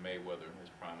and Mayweather in his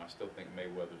prime. I still think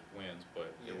Mayweather wins,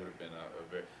 but it would have been a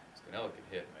very Canelo could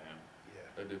hit, man. yeah,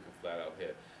 That dude could flat out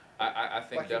hit. I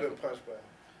think like you've been definitely. punched by him.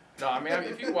 No, I mean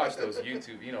if you watch those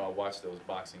YouTube, I watch those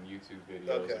boxing YouTube videos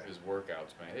Okay. of his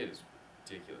workouts, man. It is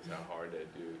ridiculous how hard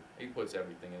that dude. He puts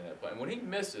everything in that play. And when he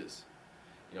misses,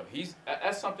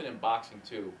 that's something in boxing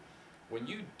too. When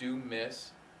you do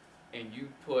miss, and you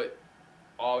put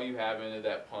all you have into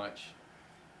that punch,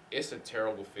 it's a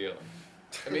terrible feeling.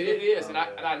 I mean, it is, and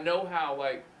I know how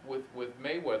like with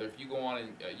Mayweather, if you go on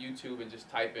YouTube and just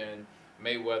type in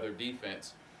Mayweather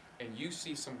defense, and you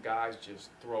see some guys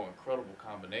just throw incredible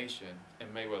combination,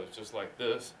 and Mayweather's just like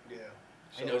this. Yeah,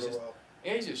 And it's just,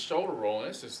 and he's just shoulder rolling.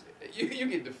 It's just you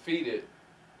get defeated,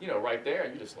 right there,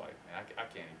 and you're just like, man, I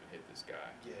can't even hit this guy.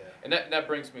 Yeah, And that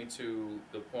brings me to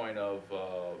the point of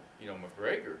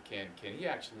McGregor. Can he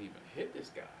actually even hit this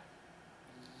guy?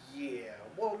 yeah.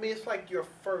 Well, I mean, it's like your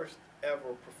first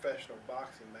ever professional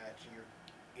boxing match.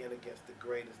 You're in against the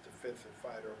greatest defensive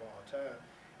fighter of all time,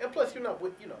 and plus, you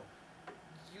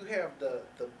have the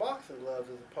boxing gloves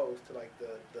as opposed to like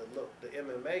the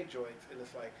MMA joints, and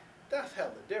it's like that's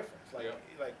hella difference.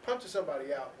 Like punching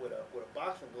somebody out with a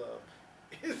boxing glove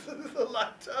is a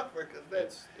lot tougher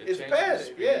because it's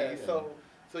padded. Yeah, so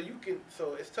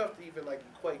it's tough to even like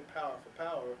equate power for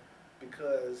power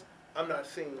because I'm not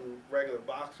seeing regular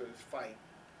boxers fight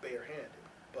barehanded,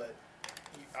 but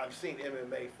I've seen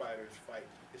MMA fighters fight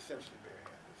essentially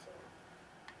barehanded. So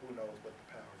who knows what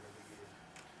the power really is.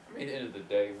 I mean, at the end of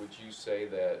the day, would you say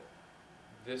that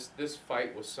this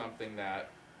fight was something that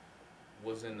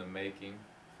was in the making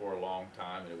for a long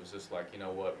time, and it was just like,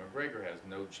 what, McGregor has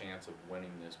no chance of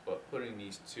winning this, but putting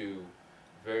these two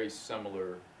very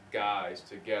similar guys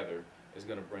together is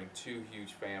going to bring two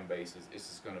huge fan bases. It's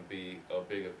just going to be a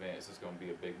big event. It's just going to be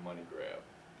a big money grab.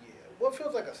 Yeah, well, it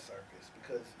feels like a circus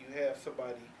because you have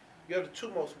the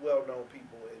two most well-known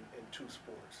people in two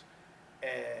sports,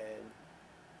 and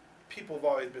people have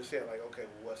always been saying like, okay,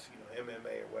 well, what's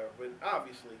MMA or whatever, but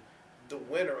obviously the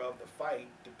winner of the fight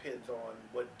depends on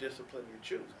what discipline you're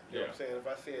choosing. You know what I'm saying? If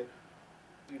I said,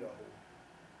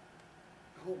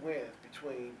 who wins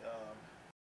between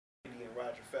Andy and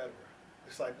Roger Federer,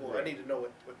 it's like, well, I need to know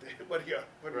what are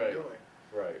you doing?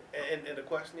 Right. And the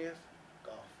question is,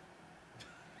 golf.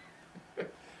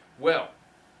 Well,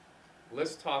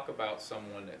 let's talk about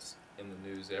someone that's in the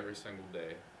news every single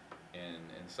day, and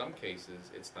in some cases,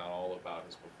 it's not all about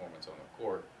his performance on the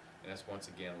court, and that's once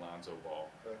again Lonzo Ball.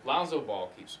 Okay. Lonzo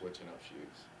Ball keeps switching up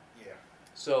shoes. Yeah.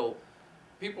 So,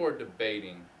 people are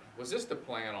debating, was this the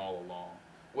plan all along?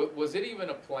 Was it even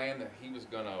a plan that he was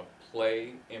going to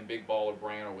play in Big Baller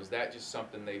Brand, or was that just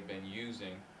something they've been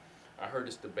using? I heard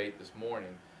this debate this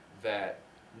morning that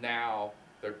now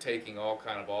they're taking all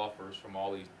kind of offers from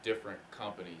all these different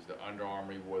companies. The Under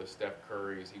Armour, he wore the Steph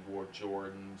Currys, he wore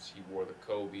Jordans, he wore the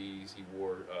Kobe's, he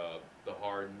wore the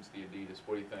Hardens, the Adidas.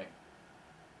 What do you think?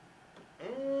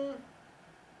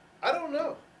 I don't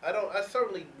know. I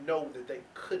certainly know that they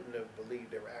couldn't have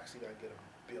believed they were actually going to get $1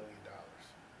 billion.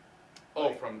 Oh,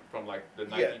 Like, from like the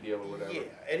Nike deal or whatever. Yeah,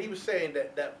 and he was saying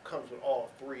that comes with all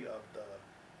three of the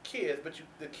kids, but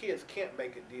the kids can't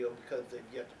make a deal because they've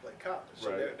yet to play college. So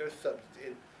Right. they're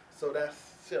subject. So that's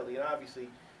silly, and obviously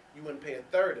you wouldn't pay a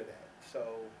third of that.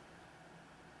 So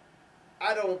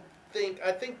I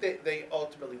think that they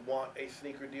ultimately want a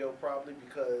sneaker deal probably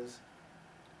because,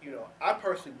 I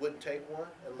personally wouldn't take one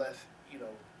unless,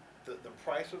 the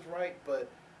price was right, but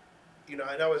and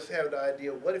I always have the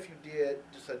idea, what if you did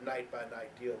just a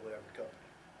night-by-night deal with every company?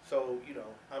 So,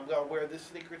 I'm going to wear this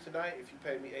sneaker tonight if you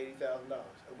pay me $80,000.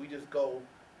 And we just go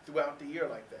throughout the year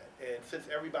like that. And since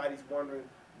everybody's wondering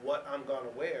what I'm going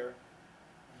to wear,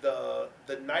 the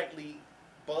nightly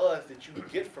buzz that you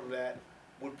get from that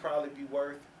would probably be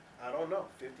worth, I don't know,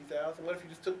 $50,000. What if you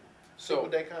just took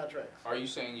single-day contracts? Are you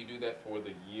saying you do that for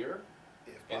the year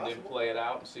If and then possible. play it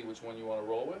out and see which one you want to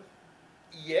roll with?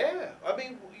 Yeah, I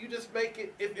mean, you just make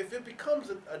it. If it becomes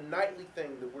a nightly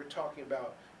thing that we're talking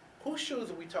about, whose shoes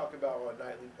are we talking about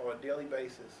on a daily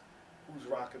basis? Who's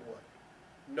rocking what?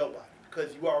 Nobody,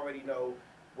 because you already know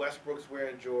Westbrook's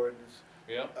wearing Jordans.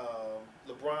 Yeah.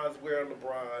 LeBron's wearing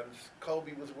LeBrons.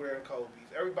 Kobe was wearing Kobe's.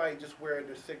 Everybody just wearing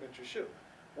their signature shoe.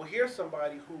 Well, here's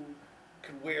somebody who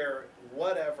can wear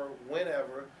whatever,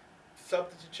 whenever,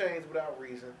 subject to change without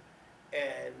reason,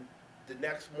 and the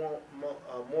next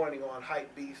morning on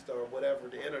Hypebeast or whatever,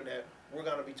 the internet, we're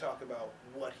going to be talking about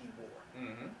what he wore.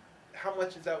 Mm-hmm. How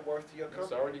much is that worth to your company?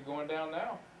 It's already going down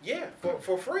now. Yeah,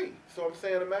 for free. So I'm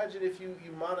saying, imagine if you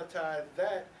monetize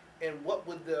that, and what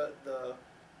would the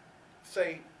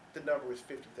say the number is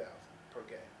 50,000 per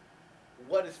game.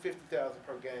 What is 50,000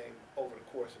 per game over the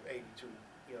course of 82?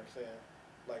 You know what I'm saying?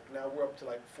 Like now we're up to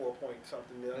like 4 point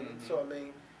something million. Mm-hmm. So I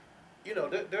mean,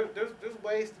 there's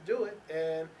ways to do it,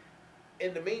 and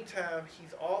in the meantime,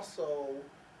 he's also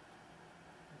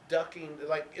ducking.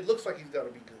 Like it looks like he's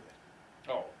gonna be good.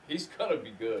 Oh, he's gonna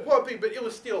be good. Well, but it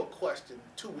was still a question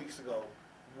 2 weeks ago.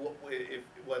 What if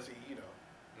was he?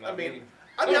 Not I mean, me.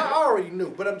 I already knew,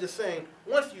 but I'm just saying,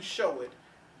 once you show it,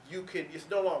 it's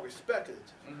no longer speculative.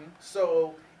 Mm-hmm.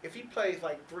 So if he plays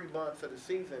like 3 months of the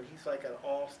season, he's like at an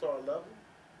all-star level,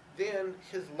 then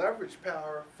his leverage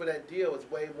power for that deal is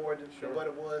way more than Sure. what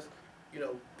it was,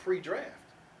 pre-draft.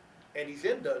 And he's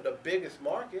in the biggest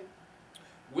market.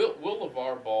 Will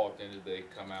LeVar Ball at the end of the day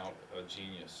come out a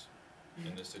genius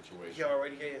in this situation? He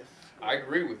already has. I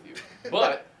agree with you,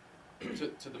 but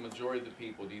to the majority of the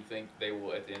people, do you think they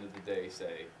will at the end of the day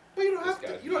say, But you don't This have to.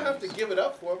 guy's You don't have to genius. give it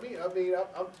up for me. I mean,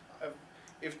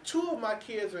 if 2 of my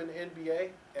kids are in the NBA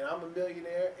and I'm a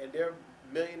millionaire and they're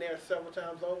millionaires several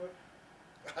times over,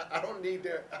 I don't need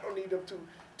them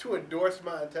to endorse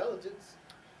my intelligence.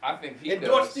 I think he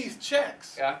endorse does. these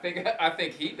checks. I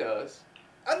think he does.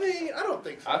 I mean, I don't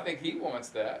think so. I think he wants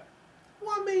that.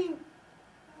 Well, I mean,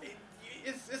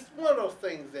 it's one of those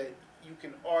things that you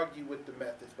can argue with the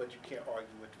methods, but you can't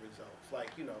argue with the results.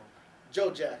 Like,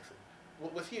 Joe Jackson.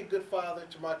 Was he a good father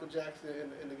to Michael Jackson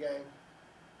in the game?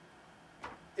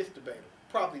 It's debatable.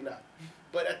 Probably not.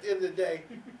 But at the end of the day,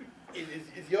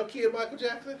 is your kid Michael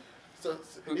Jackson? So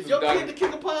is your kid the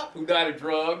king of pop? Who died of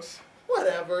drugs?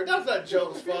 Whatever. That's not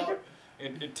Joe's fault.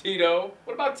 And Tito?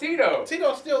 What about Tito?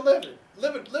 Tito's still living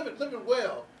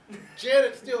well.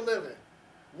 Janet's still living.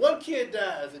 One kid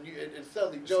dies, and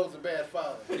suddenly Joe's a bad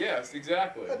father. Yes,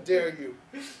 exactly. How dare you?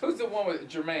 Who's the one with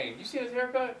Jermaine? You seen his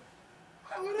haircut?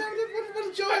 What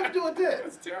does Joe have to do with that?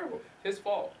 That's terrible. His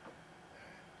fault.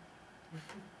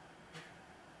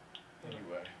 Anyway,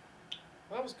 well,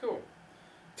 that was cool.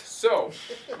 So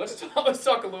let's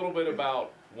talk a little bit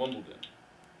about Wimbledon.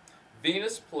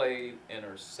 Venus played in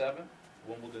her 7th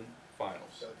Wimbledon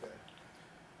finals. Okay.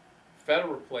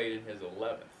 Federer played in his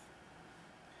 11th.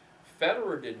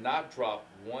 Federer did not drop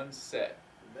one set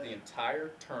the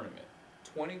entire tournament.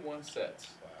 21 sets.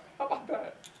 Wow. How about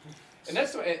that? And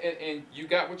that's and you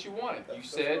got what you wanted.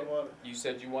 That's what I wanted. You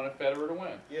said you wanted Federer to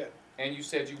win, Yeah, and you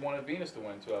said you wanted Venus to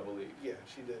win too, I believe. yeah,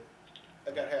 she did.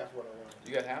 I got half what I wanted.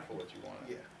 You got half of what you wanted.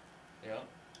 Yeah. Yeah.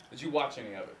 Did you watch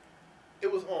any of it?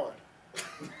 It was on.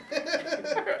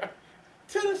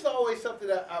 Tennis is always something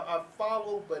that I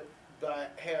follow, but I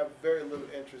have very little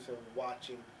interest in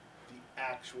watching the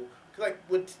actual. Cause like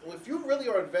if you really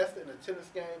are invested in a tennis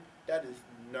game, that is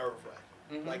nerve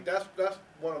wracking. Mhm. Like that's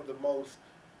one of the most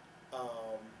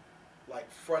like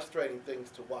frustrating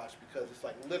things to watch because it's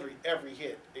like literally every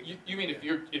hit. You mean if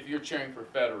you're cheering for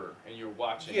Federer and you're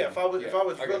watching? Yeah, if I was I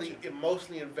got really you.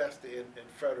 emotionally invested in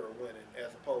Federer winning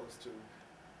as opposed to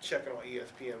checking on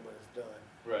ESPN when it's done,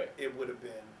 Right. it would have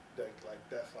been like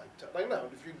that's like like no,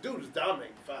 if you do just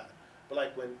dominate, fine. But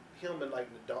like when him and like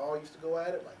Nadal used to go at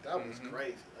it, like that was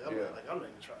crazy. Like I'm not even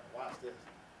trying to watch this.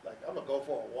 Like I'm gonna go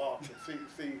for a walk and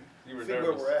see where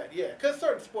nervous. we're at. Yeah, because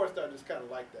certain sports are just kind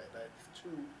of like that. Like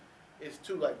it's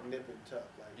too like nip and tuck.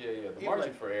 Like Yeah. The even, margin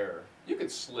like, for error. You could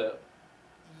slip.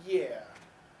 yeah,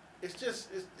 it's just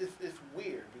it's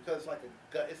weird because like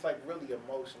it's like really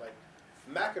emotion. Like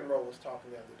McEnroe was talking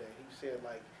the other day. He said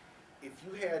like if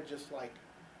you had just like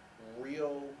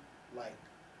real like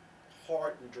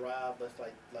heart and drive, that's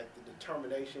like the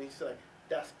determination. He said like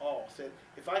that's all. Said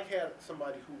if I had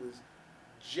somebody who was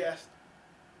just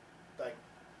like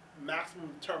maximum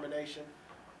determination,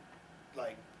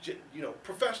 like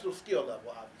professional skill level,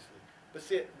 obviously, but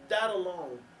said that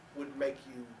alone would make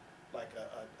you like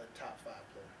a top 5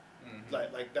 player.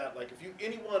 Like that. Like if you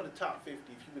anyone in the top 50, if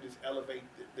you would just elevate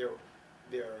their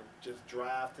just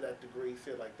drive to that degree,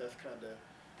 said like that's kind of.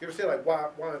 You ever say like why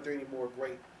aren't there any more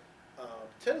great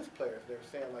tennis players? They were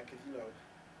saying like 'cause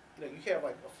you have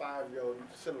like a 5-year-old, you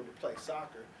send them to play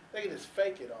soccer, they can just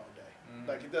fake it all day.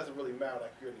 Like it doesn't really matter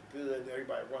like you're any good.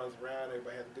 Everybody runs around.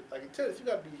 Everybody has a good. Like in tennis, you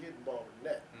got to be hitting the ball with the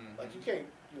net. Like you can't.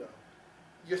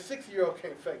 Your 6-year-old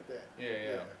can't fake that.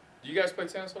 Yeah. Do you guys play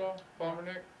tennis at all, Palmer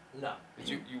Nick? No. Did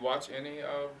you watch any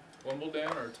Wimbledon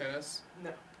or tennis?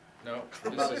 No. No.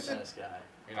 I'm not a tennis guy.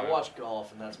 I watch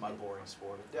golf, and that's my boring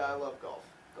sport. Yeah, I love golf.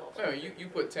 Wait, you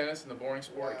put tennis in the boring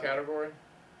sport Wow. category?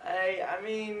 Hey, I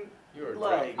mean, You're a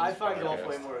like, I find golf podcast.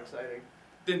 way more exciting.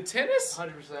 Than tennis?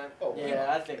 100%. Oh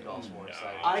yeah, I think golf's more No.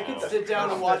 exciting. I could Oh. sit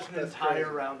down and watch an That's entire crazy.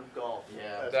 round of golf.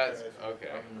 Yeah, That's crazy. okay.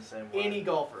 I'm in the same way. Any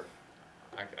golfer.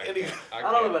 I Any- can't. I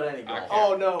don't know about any I golf. can't.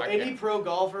 Oh no, I any can't. pro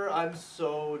golfer, I'm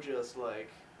so just like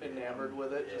enamored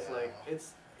with it. Just Yeah. like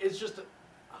it's just,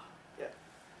 yeah,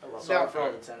 I love Sorry it. for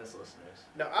all the tennis listeners.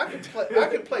 Now I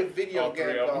can play video All three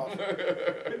game of golf.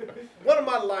 them. One of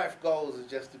my life goals is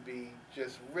just to be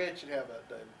just rich and have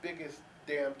the biggest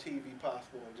damn TV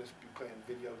possible and just be playing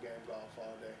video game golf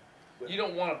all day. You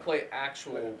don't want to play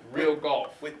actual real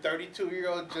golf. With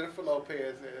 32-year-old Jennifer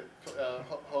Lopez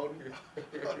holding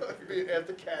as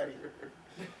the caddy.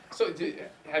 So,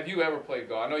 have you ever played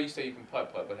golf? I know you say you can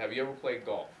putt, but have you ever played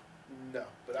golf? No,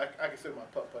 but I consider my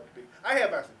putt to be. I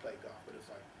have actually played golf, but it's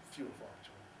like few and far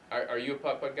between. Are you a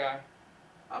putt guy?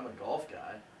 I'm a golf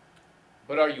guy.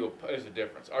 But are you there's a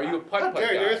difference. Are you a putt guy?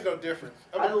 There is no difference.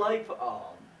 I like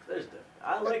there's different.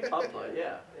 I like putt,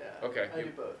 yeah. Yeah. Okay. I do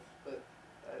both, but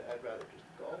I'd rather just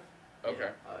golf. Okay. Yeah.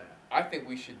 Oh yeah. I think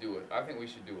we should do it. I think we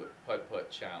should do it. Putt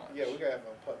challenge. Yeah, we gotta have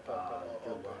a putt all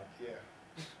good day. luck. Yeah.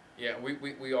 Yeah,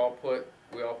 we all put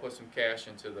some cash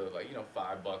into the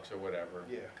 $5 or whatever.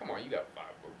 Yeah. Come on, you got $5.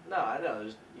 No, I know. You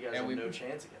guys And have we- no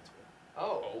chance against me.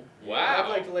 Oh Yeah, wow! I'd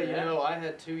like to let you Yeah. know I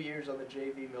had 2 years on the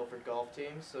JV Milford golf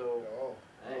team, so Oh.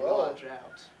 Hey, Oh. watch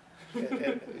out.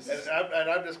 And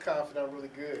I'm just confident I'm really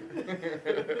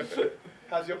good.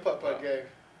 How's your putt Wow.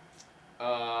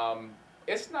 game?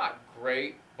 It's not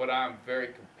great, but I'm very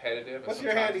competitive. and What's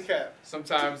your sometimes- handicap?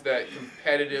 Sometimes that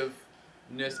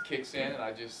competitiveness kicks in, and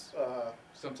I just Uh,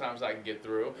 sometimes I can get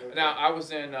through. Okay. Now I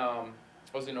was in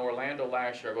Orlando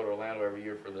last year. I go to Orlando every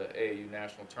year for the AAU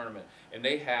national tournament, and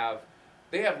they have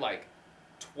like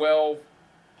 12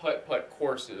 putt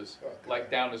courses Oh, God. like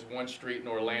down this one street in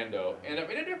Orlando, and I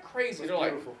mean they're crazy. That's They're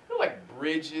beautiful. like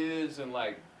bridges and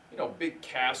like big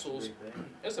castles. Big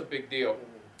thing. It's a big deal.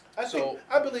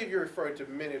 I believe you're referring to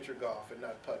miniature golf and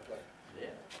not putt. Yeah.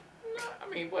 No, I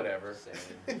mean whatever.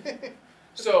 Same.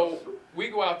 So we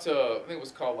go out to I think it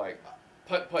was called like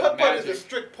putt Putt is a magic.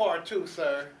 strict par too,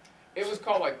 sir. It was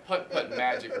called like putt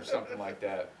magic or something like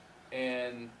that,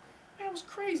 and man, it was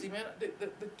crazy, man. The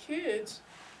kids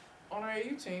on our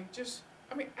AU team just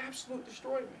absolutely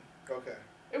destroyed me. Okay.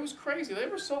 It was crazy. They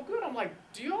were so good. I'm like,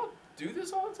 do y'all do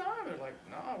this all the time? They're like,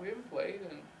 no, we haven't played,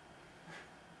 and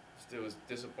it was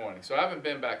disappointing. So I haven't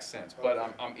been back since, but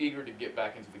Okay. I'm eager to get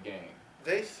back into the game.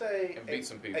 They say And beat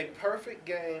some people. a perfect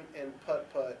game in putt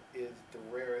is the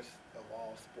rarest of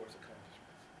all sports accomplishments.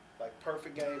 Like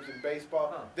perfect games in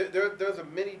baseball. Huh. There's a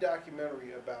mini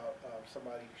documentary about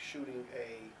somebody shooting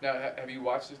a. Now, have you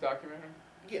watched this documentary?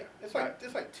 Yeah, it's like 10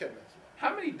 minutes long.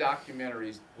 How many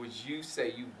documentaries would you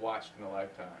say you've watched in a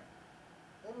lifetime?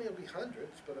 Well, I mean, it'll be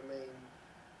hundreds, but I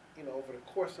mean, over the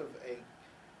course of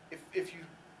if you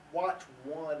watch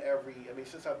one every,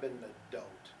 since I've been an adult,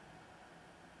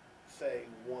 say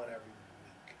one every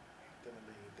week, then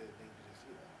then you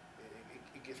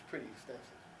just, it gets pretty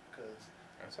extensive. because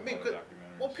That's I mean, another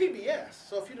documentary. well, PBS.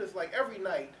 So if you just like every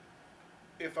night,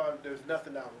 if there's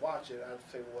nothing I'm watching, I'd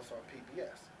say, well, what's on PBS?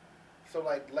 So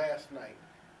like last night,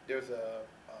 there's a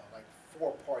like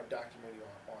 4-part documentary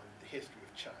on the history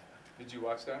of China. Did you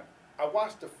watch that? I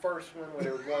watched the first one when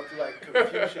they were going through like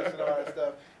Confucius and all that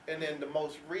stuff, and then the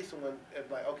most recent one,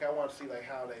 like, okay, I want to see like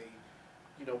how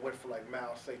they, went from like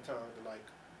Mao Zedong to like,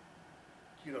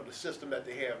 the system that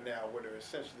they have now, where they're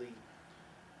essentially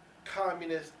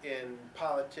communist in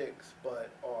politics but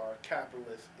are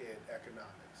capitalist in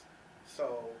economics.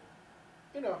 So,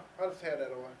 I just had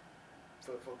that on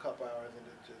for a couple hours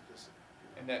and just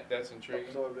And that's intriguing.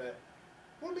 absorb that.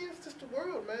 Well, I mean, it's just the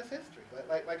world, man. It's history.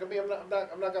 Like I mean, I'm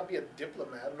not gonna be a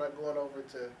diplomat. I'm not going over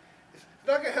to. It's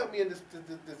not gonna help me in this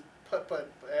putt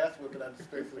ass whipping I just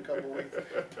spent for a couple of weeks.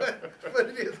 But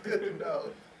it is good to know.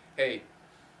 Hey,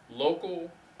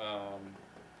 local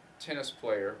tennis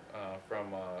player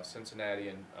from Cincinnati,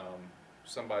 and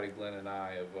somebody Glenn and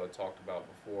I have talked about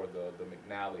before, the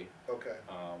McNally Okay.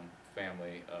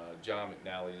 family. John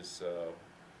McNally is a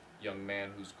young man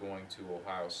who's going to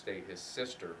Ohio State. His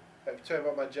sister. Have you told me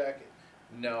about my jacket?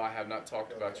 No, I have not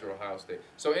talked about Okay. your Ohio State.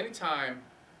 So anytime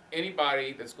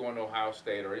anybody that's going to Ohio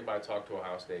State or anybody talk to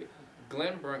Ohio State,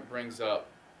 Glenn brings up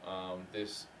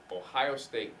this Ohio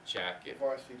State jacket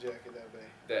Varsity jacket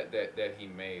that day. that he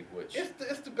made, which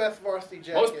It's the best varsity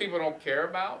jacket. most people don't care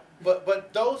about.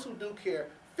 But those who do care,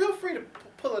 feel free to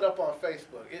pull it up on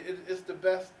Facebook. It's the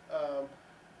best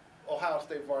Ohio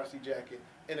State varsity jacket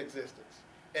in existence.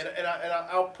 And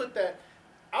I'll put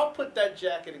that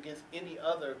jacket against any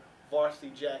other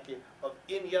varsity jacket of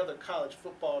any other college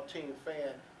football team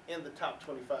fan in the top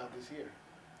 25 this year.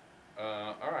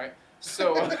 All right.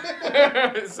 So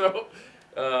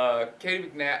Katie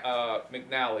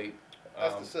McNally.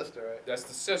 That's the sister, right? That's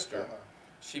the sister. Uh-huh.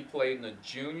 She played in the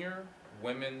junior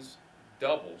women's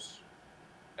doubles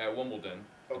at Wimbledon,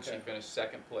 and she Okay. finished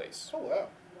second place. Oh wow.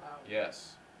 Wow.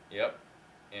 Yes. Yep.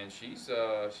 And she's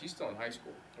still in high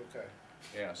school. Okay.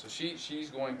 Yeah. So she's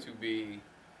going to be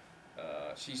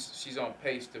she's on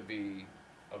pace to be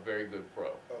a very good pro.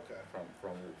 Okay.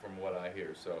 From what I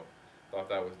hear. So thought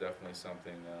that was definitely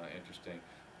something interesting.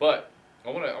 But I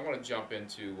want to jump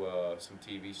into some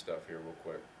TV stuff here real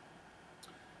quick.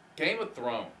 Game of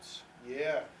Thrones.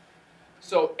 Yeah.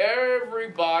 So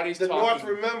everybody's The talking. North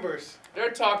remembers.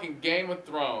 They're talking Game of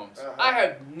Thrones. Uh-huh. I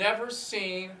have never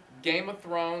seen Game of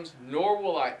Thrones, nor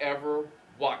will I ever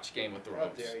watch Game of How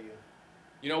Thrones. dare you?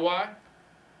 You know why?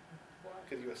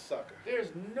 Because you're a sucker. There's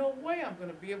no way I'm going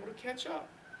to be able to catch up.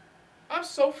 I'm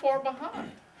so far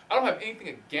behind. I don't have anything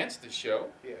against the show.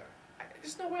 Yeah.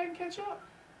 There's no way I can catch up.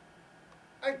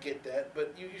 I get that,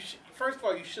 but you should, first of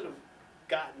all, you should have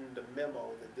gotten the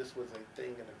memo that this was a thing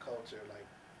in the culture like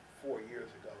 4 years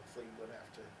ago, so you wouldn't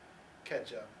have to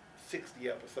catch up 60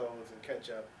 episodes and catch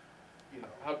up,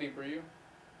 How deep are you?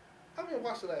 I mean, I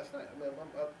watched it last night. I mean,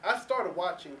 I started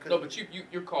watching. No, but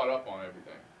you're caught up on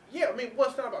everything. Yeah, I mean, well,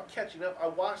 it's not about catching up. I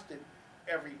watched it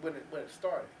when it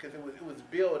started because it was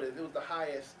billed as it was the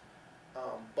highest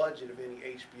budget of any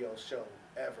HBO show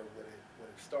ever when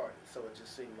it started. So it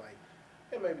just seemed like,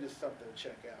 hey, maybe there's something to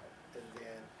check out.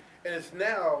 And it's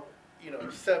now,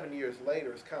 7 years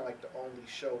later, it's kind of like the only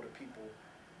show that people,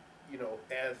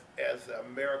 as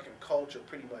American culture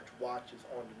pretty much watches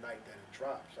on the night that it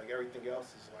drops. Like everything else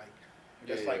is like,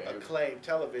 just acclaimed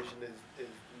television is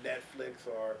Netflix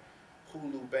or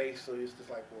Hulu based. So it's just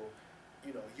like, well,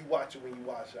 you watch it when you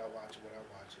watch it, I watch it when I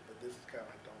watch it. But this is kind of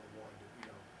like the only one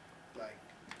that, like,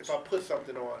 if I put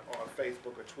something on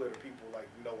Facebook or Twitter, people like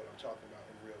know what I'm talking about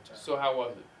in real time. So how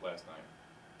was it last night?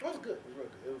 It was good. It was real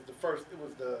good. It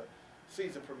was the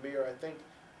season premiere. I think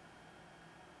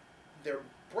they're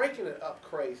breaking it up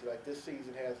crazy. Like this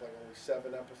season has like only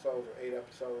 7 episodes or 8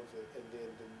 episodes, and then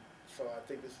so I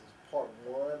think this is part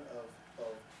 1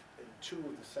 of and 2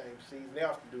 of the same season. They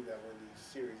often do that when these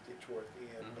series get towards the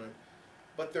end, Mm-hmm.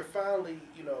 but they're finally,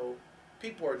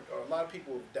 a lot of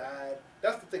people have died.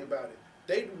 That's the thing about it.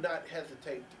 They do not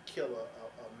hesitate to kill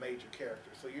a major character.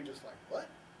 So you're just like, what?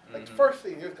 Like the first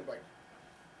scene, you're like,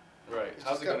 Right. It's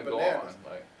How's just it going to kinda go bananas.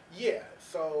 on? Like, yeah.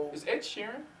 So is Ed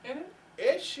Sheeran in it?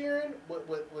 Ed Sheeran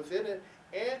was in it,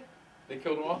 and They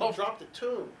killed him he off. dropped a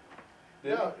tune.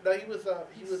 Did No, he was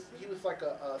like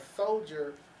a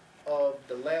soldier of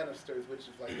the Lannisters, which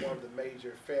is like one of the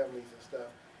major families and stuff.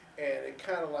 And it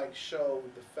kind of like showed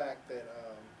the fact that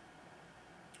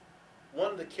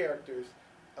one of the characters,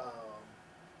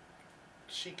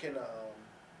 she can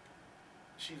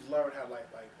she's learned how to like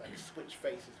switch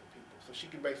faces with people. So she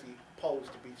can basically pose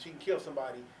to be. She can kill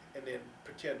somebody and then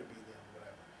pretend to be them,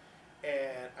 whatever.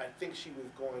 And I think she was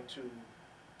going to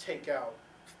take out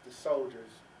the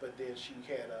soldiers, but then she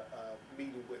had a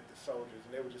meeting with the soldiers,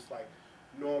 and they were just like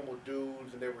normal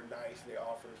dudes, and they were nice, and they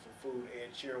offered her some food.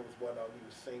 Ed Sheeran was one of them. He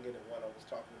was singing, and one of them was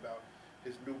talking about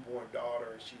his newborn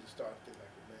daughter, and she just started thinking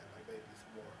like, man, my baby's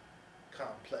more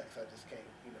complex. I just can't,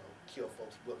 kill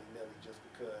folks willy-nilly just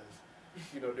because,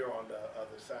 they're on the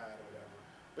other side or whatever.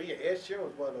 But yeah, Ed Sheeran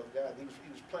was one of those guys. He was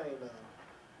playing, I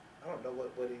don't know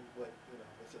was it a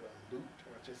lute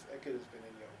or just, it could have been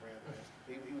any old random.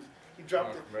 He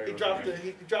dropped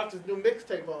his new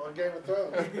mixtape on Game of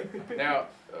Thrones. Now,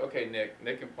 okay,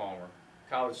 Nick and Palmer,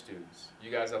 college students,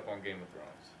 you guys up on Game of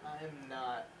Thrones? I am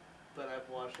not, but I've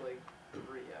watched like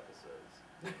 3 episodes.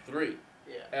 3?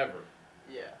 Yeah. Ever?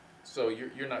 Yeah. So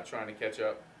you're not trying to catch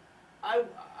up? I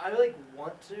like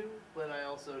want to, but I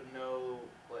also know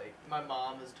like my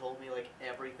mom has told me like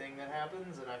everything that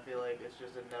happens, and I feel like it's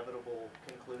just inevitable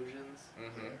conclusions.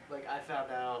 Mm-hmm. Like I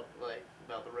found out like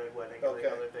about the Red Wedding and like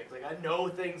other things. Like I know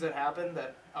things that happen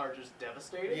that are just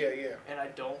devastating. Yeah, yeah. And I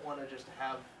don't want to just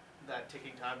have that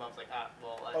ticking time bomb. Like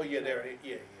there it is.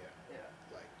 Yeah.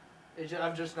 Like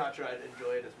I'm just not sure I'd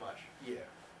enjoy it as much. Yeah.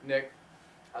 Nick?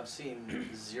 I've seen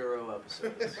 0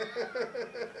 episodes.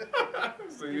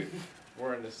 So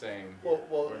we're in the same.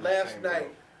 Well, last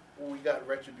night when we got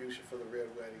retribution for the Red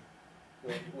Wedding,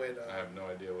 when I have no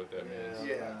idea what that means.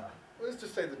 Yeah. Let's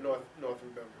just say the North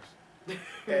remembers.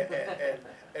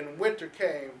 and winter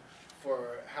came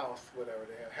for House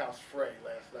House Frey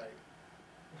last night.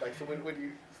 Like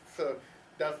so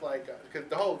that's like because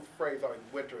the whole phrase always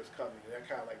winter is coming. And that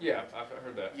kind of like I've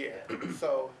heard that. Yeah.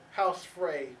 So House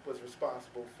Frey was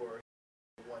responsible for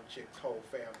one chick's whole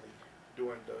family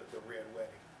during the Red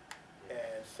Wedding,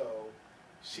 and so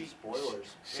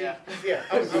Spoilers.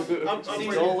 I'm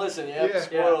Don't listen. Yeah.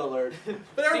 Spoiler alert.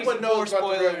 But everyone knows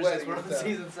about the Red Wedding. We're on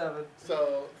season 7.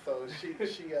 So she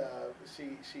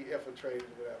infiltrated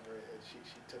whatever, and she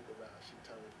took him out.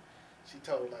 She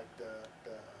told like the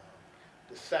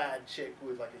side chick who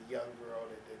was like a young girl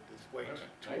that this waiting.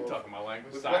 I ain't talking my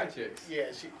language. Side chicks.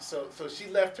 Yeah, so she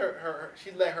left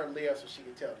she let her live so she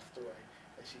could tell the story,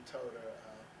 and she told her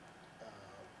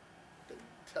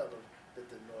tell them that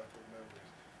the North remembers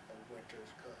and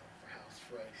winter's come for House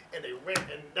Frey, and they went,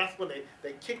 and that's when they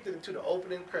kicked it into the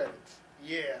opening credits.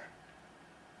 Yeah.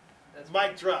 That's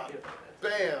mic drop.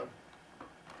 Bam.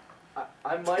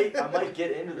 I might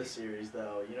get into the series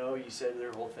though. You said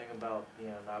their whole thing about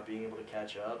not being able to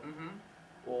catch up. Mm-hmm.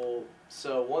 Well,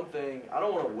 so one thing, I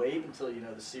don't want to wait until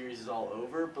the series is all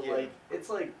over, but like it's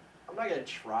like I'm not gonna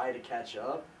try to catch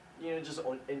up. Just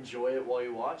enjoy it while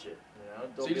you watch it.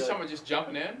 Don't so you just talking about just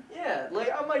jumping in? Yeah, like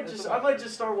I might just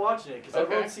start watching it because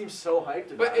everyone seems so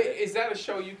hyped about but it. Is that a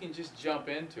show you can just jump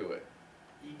into it?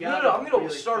 No, I'm gonna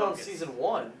start on season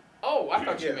 1. Oh, I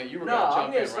thought you meant you were No, going to jump in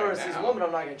I'm going to start right on season now. 1, but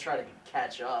I'm not going to try to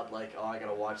catch up. Like, I got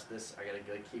to watch this. I got to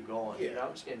keep going. Yeah.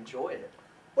 I'm just going to enjoy it.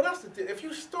 Well, that's the thing. If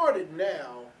you started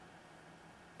now,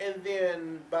 and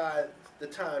then by the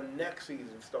time next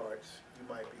season starts, you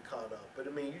might be caught up. But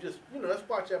I mean, you just let's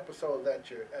watch episodes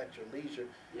at your leisure.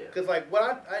 Yeah. Because like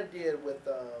what I did with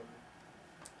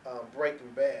Breaking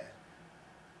Bad,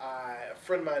 a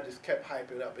friend of mine just kept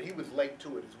hyping it up, but he was late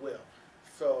to it as well.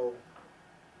 So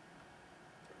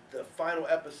the final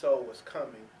episode was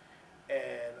coming,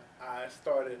 and I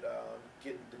started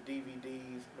getting the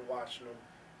DVDs and watching them,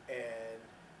 and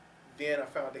then I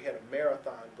found they had a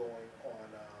marathon going on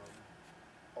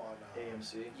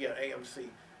AMC. Yeah, AMC.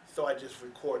 So I just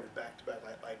recorded back to back,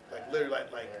 like literally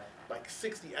like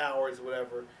 60 hours or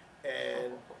whatever,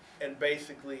 and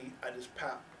basically I just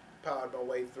powered my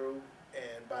way through,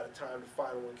 and by the time the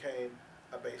final one came,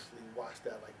 I basically watched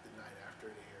that like the night after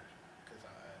it aired because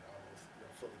I had almost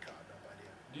fully caught up by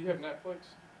then. Do you have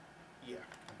Netflix? Yeah.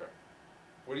 Okay.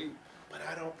 What do you? But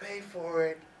I don't pay for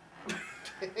it.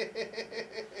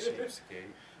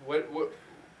 Cheapskate. What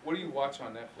do you watch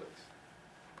on Netflix?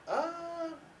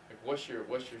 Like what's your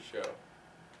show?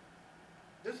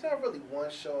 There's not really one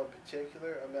show in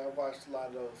particular. I mean, I watched a lot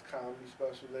of those comedy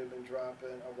specials they've been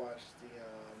dropping. I watched the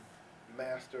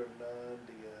Master of None,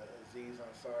 the Aziz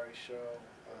Ansari show.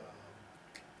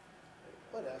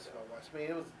 What else did I watch? I mean,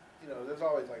 it was there's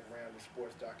always like random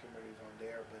sports documentaries on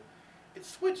there, but it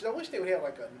switched. I wish they would have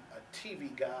like a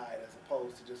TV guide as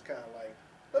opposed to just kind of like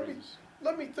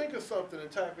let me think of something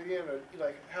and type it in, or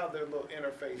like how their little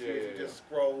interface is, just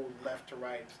scroll left to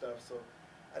right and stuff. So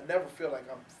I never feel like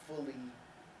I'm fully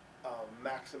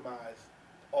maximize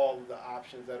all of the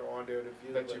options that are on there to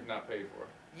view. That you've not paid for.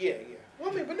 Yeah. Well,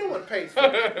 I mean, but no one pays for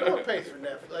Netflix.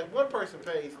 Like one person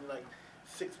pays, and like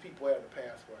 6 people have the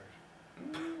password.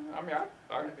 I mean,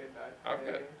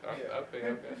 I've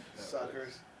paid.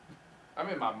 Suckers. I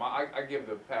mean, my mom. I give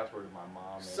the password to my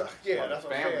mom. And So, some yeah, other that's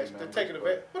what I'm family saying. They're members, taking but-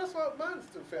 advantage. But that's why mine's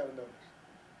still family numbers.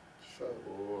 So,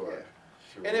 Sure. yeah.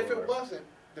 Sure. And if it wasn't,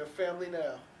 they're family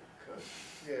now.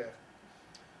 Yeah.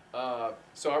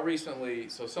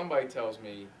 So somebody tells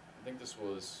me, I think this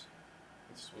was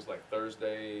like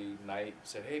Thursday night,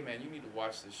 said, hey man, you need to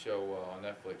watch this show on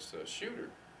Netflix, Shooter.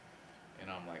 And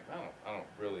I'm like, I don't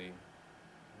really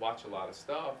watch a lot of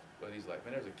stuff, but he's like,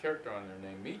 man, there's a character on there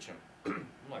named Meacham. I'm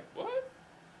like, what?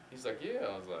 He's like, yeah.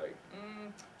 I was like,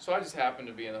 So I just happened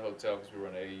to be in the hotel because we were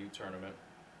in an AAU tournament,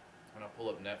 and I pull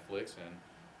up Netflix and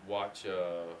watch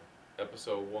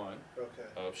episode 1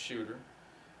 of Shooter,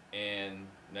 and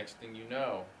next thing you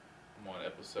know, I'm on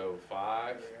episode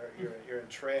 5. You're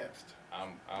entranced.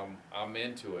 I'm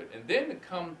into it, and then to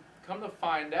come to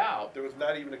find out, There was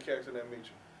not even a character named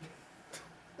Meacham.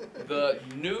 the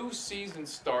new season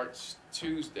starts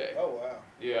Tuesday. Oh wow.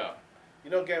 Yeah.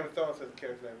 You know Game of Thrones has a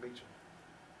character named Meacham.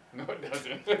 No, it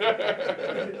doesn't.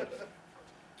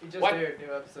 He just What? aired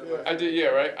new episode. Yeah. last I night. did, yeah,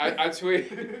 right. I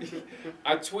tweeted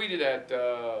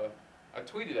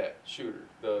at Shooter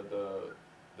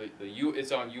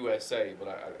it's on USA, but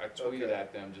I tweeted Okay.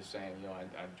 at them just saying, I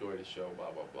enjoy the show,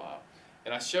 blah blah blah,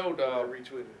 and I showed I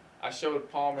retweeted. I showed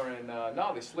Palmer and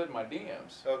no, they slid my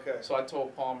DMs. Okay. So I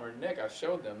told Palmer and Nick, I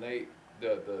showed them the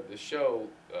show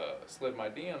slid my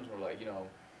DMs, and were like,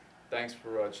 thanks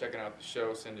for checking out the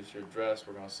show. Send us your address.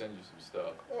 We're gonna send you some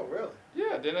stuff. Oh really?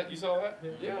 Yeah, didn't you saw that?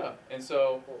 Yeah. Yeah, and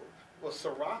so Well,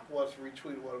 Ciroc once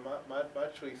retweeted one of my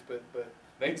tweets, but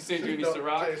they didn't send you any no,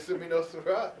 Ciroc. They sent me no Ciroc.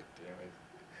 Damn it.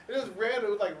 It was random. It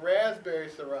was like raspberry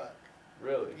Ciroc.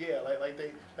 Really? Yeah, like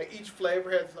each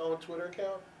flavor has its own Twitter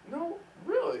account. No,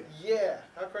 really. Yeah,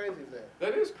 how crazy is that?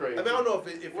 That is crazy. I mean, I don't know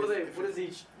if What it's,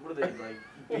 are they like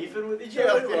beefing with each yeah,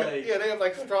 other? yeah, they have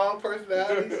like strong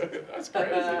personalities. That's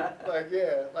crazy. I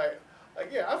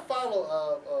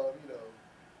follow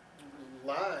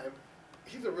Lime.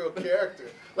 He's a real character.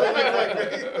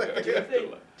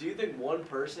 Do you think one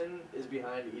person is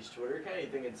behind each Twitter account? You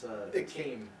think it's a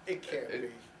team? It can't be.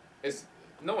 It's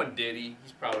no one Diddy.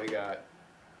 He's probably got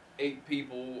 8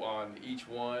 people on each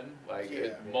one, like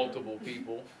Yeah. multiple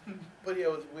people. But yeah,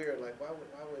 it was weird. Like, why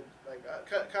would like I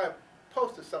kind of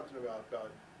posted something about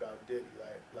Diddy,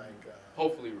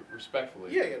 Hopefully,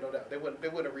 respectfully. yeah, no doubt. They wouldn't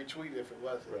have retweeted if it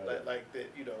wasn't. Right. Like that,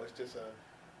 it's just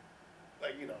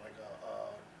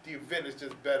the event is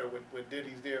just better when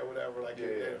Diddy's there or whatever, like Yeah,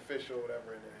 an yeah. official or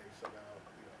whatever, and then they somehow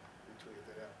retweeted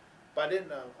it out. But I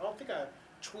didn't. I don't think I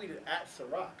tweeted at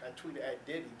Ciroc. I tweeted at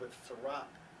Diddy, but Ciroc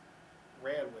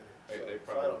ran with it. They So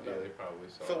I don't probably, know. they probably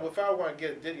saw. So it. if I want to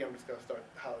get Diddy, I'm just gonna start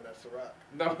hollering at Ciroc.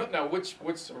 No, which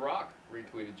Ciroc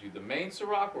retweeted you? The main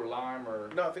Ciroc or Lime or?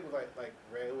 No, I think it was like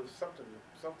red. It was something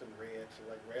red, so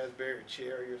like raspberry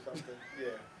cherry or something.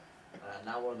 Yeah,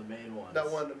 Not one of the main ones. that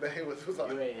one. The man was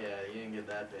like. You didn't get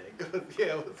that big.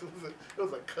 Yeah, it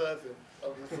was a cousin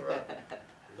of the Ciroc.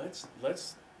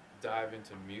 Let's dive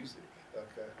into music.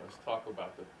 Okay, Let's talk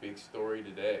about the big story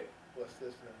today. what's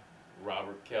this now?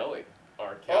 Robert Kelly,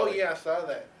 R. Oh Kelly. yeah, I saw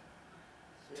that.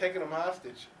 Taking him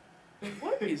hostage.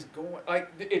 What is going?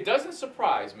 Like, it doesn't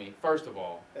surprise me. First of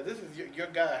all, And this is your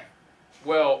guy.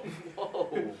 well,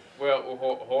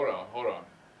 Whoa. hold on.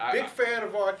 Big fan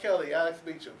of R. Kelly, Alex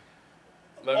Meacham.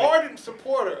 Let me- Ardent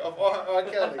supporter of R.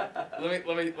 Kelly.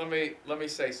 Let me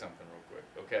say something real quick,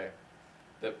 okay?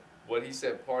 That what he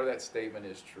said, part of that statement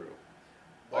is true.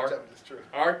 Much of it is true.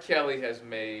 R. Kelly has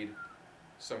made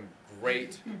some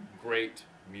great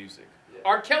music. Yeah.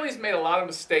 R. Kelly's made a lot of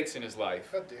mistakes in his life.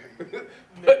 How dare you?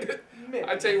 But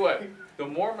I tell you what, the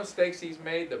more mistakes he's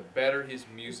made, the better his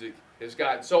music has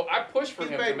gotten. So I push for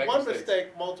He's him to made make one mistakes.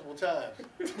 mistake multiple times.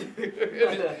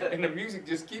 And the music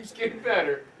just keeps getting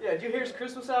better. Yeah, did you hear his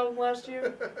Christmas album last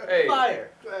year? Hey, Fire.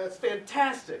 That's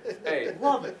Fantastic. hey,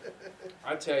 Love it.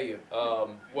 I tell you,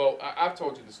 I've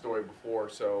told you the story before.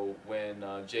 So when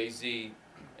Jay-Z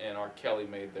and R. Kelly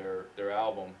made their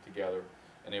album together,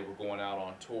 and they were going out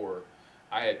on tour,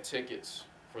 I had tickets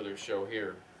for their show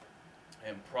here.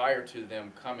 And prior to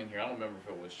them coming here, I don't remember if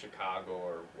it was Chicago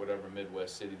or whatever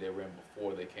Midwest city they were in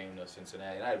before they came to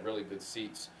Cincinnati. And I had really good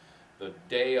seats. The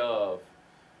day of,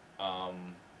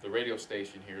 the radio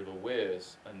station here, The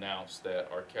Wiz, announced that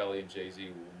R. Kelly and Jay-Z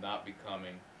will not be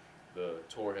coming. The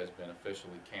tour has been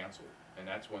officially canceled. And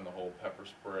that's when the whole pepper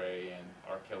spray and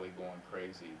R. Kelly going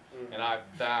crazy. Mm. And I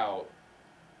vowed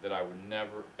that I would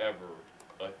never, ever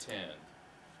attend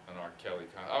an R. Kelly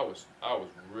concert. I was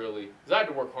really, because I had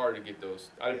to work hard to get those.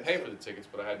 I didn't pay for the tickets,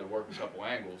 but I had to work a couple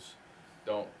angles.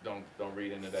 Don't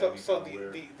read into that. So anything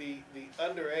weird. the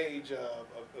underage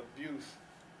abuse,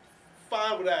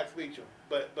 fine with Alex Meacham,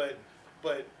 but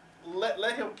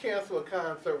let him cancel a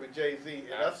concert with Jay-Z,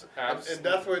 and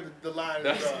that's where the line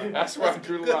is drawn. That's where I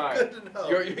drew the line. Good to know.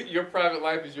 Your private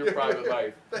life is your private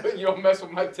life. You don't mess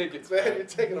with my tickets. Man, you're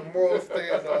taking a moral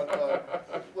stand on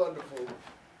wonderful.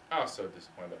 I was so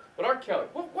disappointed. But R. Kelly,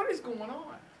 what is going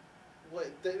on? What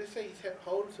they say he's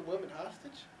holding some women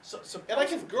hostage? So And like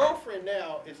his girlfriend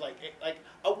now is like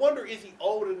I wonder, is he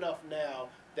old enough now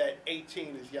that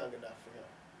 18 is young enough for him?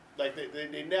 Like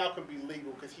they now can be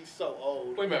legal because he's so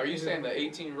old. Wait a minute, are you saying the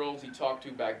 18-year-olds he talked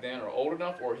to back then are old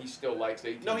enough, or he still likes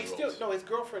 18-year-olds? No, his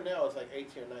girlfriend now is like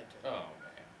 18 or 19. Oh man.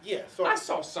 Yeah, so I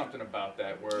saw something about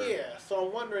that where. Yeah, so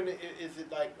I'm wondering, is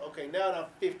it like, okay, now that I'm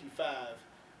 55,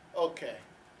 okay,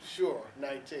 sure,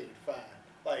 19, fine,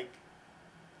 like.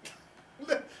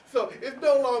 So it's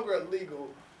no longer illegal,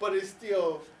 but it's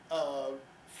still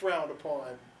frowned upon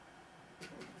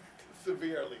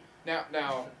severely. Now,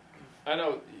 I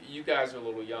know you guys are a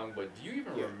little young, but do you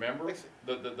even remember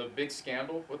the big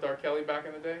scandal with R. Kelly back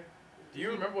in the day? Do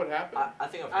you remember what happened? I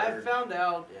think I've heard. I found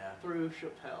out through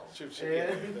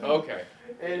Chappelle. Okay.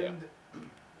 And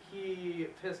he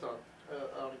pissed on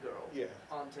a girl. Yeah.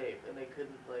 On tape, and they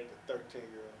couldn't like. A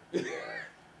 13-year-old.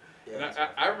 Yeah. And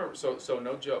I remember, so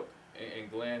no joke,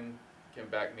 and Glenn can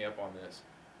back me up on this,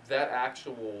 that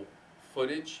actual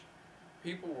footage,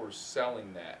 people were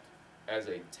selling that as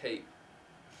a tape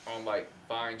on like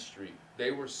Vine Street.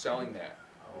 They were selling that.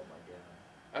 Oh my god.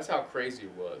 That's how crazy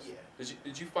it was. Yeah.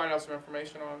 Did you find out some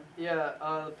information on? Yeah,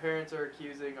 the parents are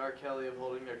accusing R. Kelly of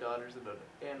holding their daughters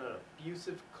in an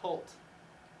abusive cult.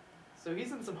 So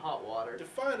he's in some hot water.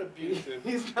 Define abusive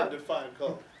He's not- and define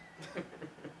cult.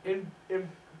 In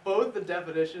both the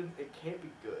definitions, it can't be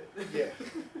good. Yeah.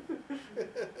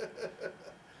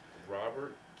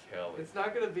 Robert Kelly. It's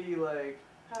not gonna be like,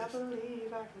 I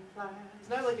believe I can fly. It's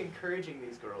not like encouraging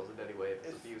these girls in any way if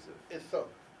it's abusive. It's so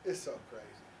crazy.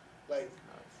 Like, It's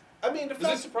nuts. I mean, the Does it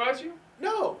fact. surprise you?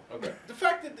 No. Okay. The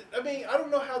fact that, I mean, I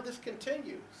don't know how this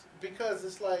continues because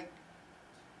it's like,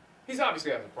 He's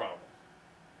obviously has a problem.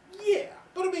 yeah,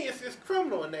 but I mean, it's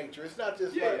criminal in nature. It's not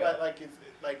just Yeah. like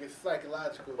it's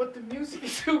psychological. But the music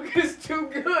is too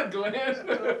good, Glenn.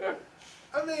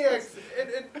 I mean,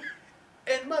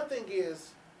 and my thing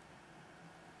is,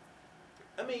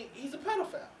 I mean, he's a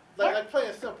pedophile. Like plain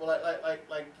and simple.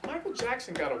 Like. Michael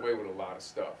Jackson got away with a lot of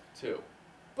stuff too.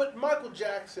 But Michael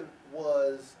Jackson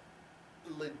was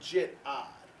legit odd.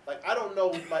 Like I don't know.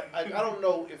 Like I don't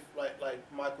know if like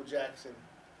Michael Jackson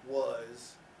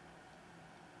was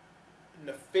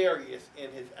nefarious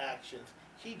in his actions.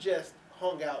 He just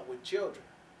hung out with children.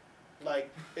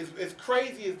 Like as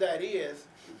crazy as that is,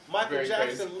 Michael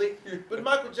Jackson but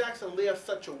Michael Jackson lived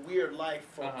such a weird life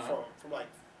from like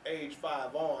age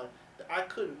 5 on that I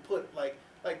couldn't put like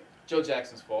Joe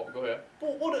Jackson's fault. Go ahead.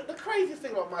 well the craziest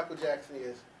thing about Michael Jackson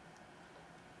is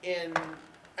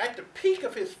at the peak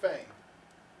of his fame,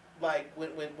 like when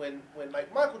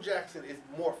like Michael Jackson is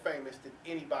more famous than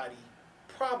anybody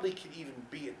probably could even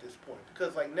be at this point,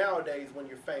 because like nowadays when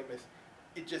you're famous,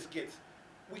 it just gets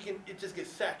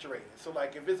saturated. So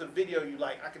like if it's a video you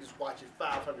like, I can just watch it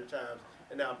 500 times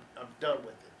and now I'm done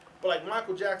with it. But like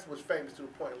Michael Jackson was famous to the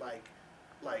point like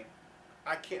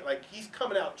I can't, like he's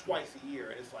coming out twice a year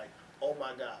and it's like, oh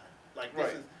my god, like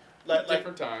this is like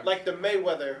different times. Like the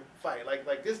Mayweather fight, like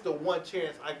this is the one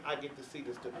chance I get to see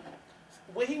this.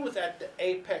 When he was at the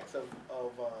apex of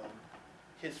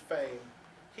his fame,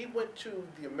 he went to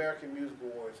the American Music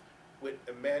Awards with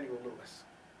Emmanuel Lewis.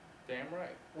 Damn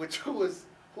right. Who is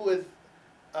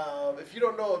if you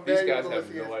don't know These Emmanuel guys Lewis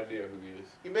have no idea who he is.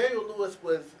 Emmanuel Lewis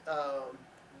was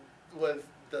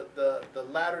the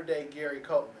latter day Gary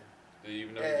Coleman. Do you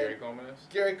even know who Gary Coleman is?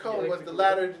 Gary Coleman like was the the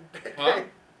latter Huh?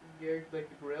 Gary, like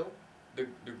the grill? The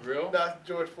grill? That's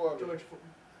George Foreman.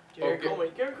 Gary Okay.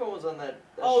 Coleman. Gary Cole was on that.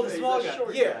 Oh, the he's small that guy.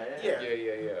 short Yeah, guy, yeah.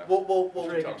 Yeah. Well,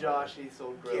 Drake talking and Josh, he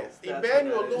sold yes. grills. That's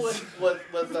Emmanuel what that Lewis is. was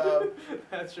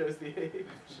That shows the age.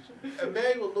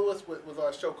 Emmanuel Lewis was on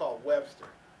a show called Webster,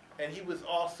 and he was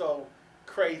also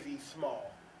crazy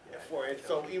small for it.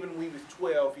 So even when he was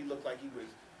 12, he looked like he was,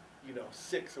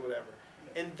 6 or whatever.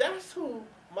 And that's who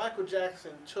Michael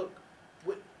Jackson took.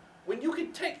 When you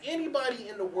could take anybody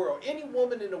in the world, any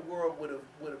woman in the world would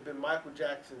have been Michael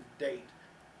Jackson's date.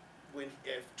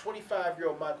 If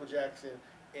 25-year-old Michael Jackson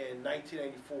in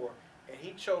 1984, and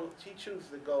he chooses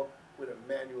to go with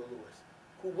Emmanuel Lewis,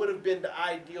 who would have been the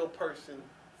ideal person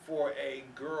for a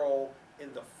girl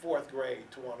in the 4th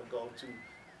grade to want to go to.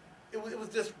 It was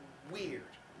just weird.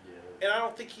 Yeah. And I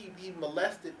don't think he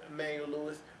molested Emmanuel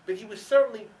Lewis, but he was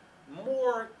certainly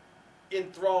more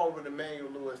enthralled with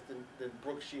Emmanuel Lewis than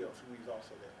Brooke Shields, who he's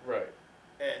also there. Right.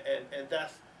 And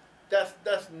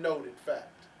that's noted fact.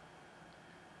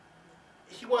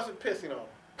 he wasn't pissing on him.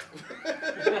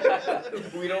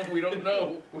 We don't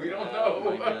know. We don't know. Oh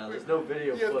my God, there's no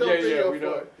video Yeah, footage. no Yeah, video we for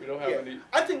don't. it. We don't have Yeah. any.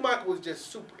 I think Michael was just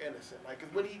super innocent. Like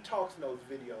when he talks in those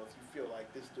videos, you feel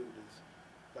like this dude is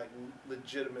like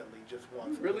legitimately just You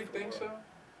wants. really think so?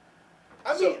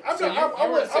 I mean,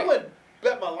 I wouldn't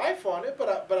bet my life on it,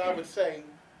 but I would say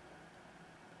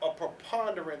a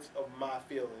preponderance of my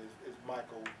feelings is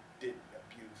Michael didn't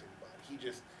abuse anybody. He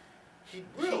just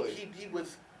Really? he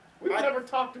was. We've never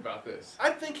talked about this.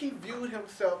 I think he viewed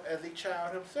himself as a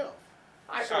child himself.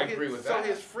 I agree with that. So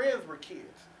his friends were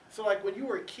kids. So like when you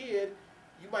were a kid,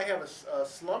 you might have a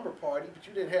slumber party, but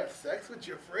you didn't have sex with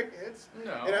your friends.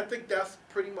 No. And I think that's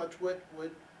pretty much what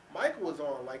Michael was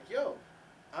on. Like, yo,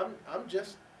 I'm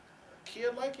just a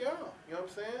kid like y'all. You know what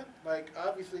I'm saying? Like,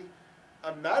 obviously,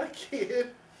 I'm not a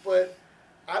kid, but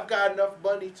I've got enough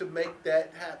money to make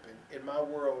that happen in my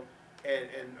world, and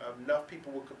enough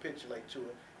people will capitulate to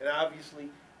it. And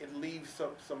obviously, it leaves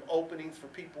some openings for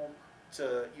people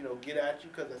to, you know, get at you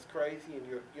because that's crazy, and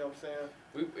you know what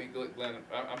I'm saying? Glenn,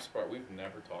 I'm surprised we've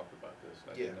never talked about this.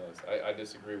 I Yeah. didn't know this. I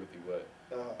disagree with you, but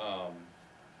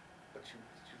But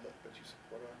you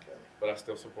support R. Kelly. but I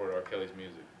still support R. Kelly's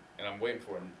music, and I'm waiting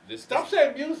for him. Stop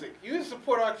saying music. You either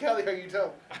support R. Kelly or you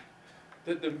don't.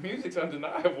 The music's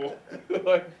undeniable.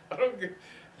 Like I don't get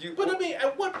you. But I mean,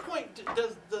 at what point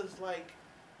does like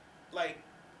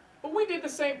But we did the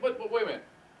same. But wait a minute.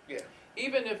 yeah.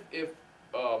 Even if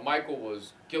Michael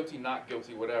was guilty, not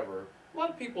guilty, whatever, a lot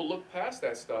of people look past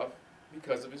that stuff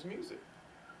because of his music.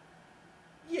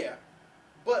 Yeah,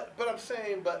 but I'm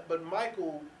saying, but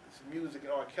Michael's music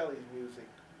and R. Kelly's music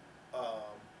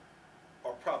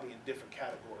are probably in different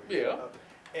categories. Yeah.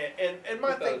 And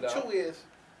my Without a thing doubt. too is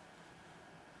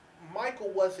Michael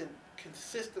wasn't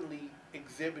consistently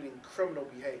exhibiting criminal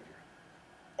behavior.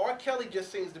 R. Kelly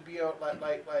just seems to be out like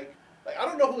I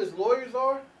don't know who his lawyers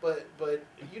are, but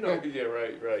you know. Yeah,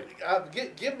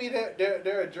 right. Give me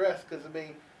their address, because I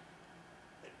mean,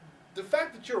 the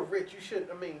fact that you're rich, you should.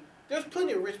 I mean, there's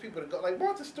plenty of rich people to go. Like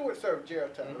Martha Stewart served jail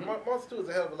time. Mhm. Martha Stewart's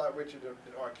a hell of a lot richer than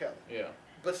R. Kelly. Yeah.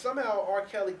 But somehow R.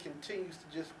 Kelly continues to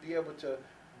just be able to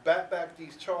back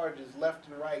these charges left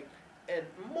and right, and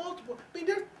multiple. I mean,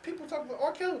 there's people talking about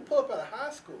R. Kelly would pull up out of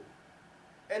high school,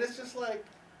 and it's just like,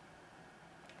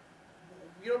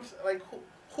 you know what I'm saying? Like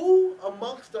who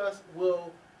amongst us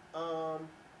will,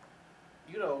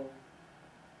 you know,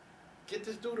 get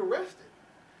this dude arrested?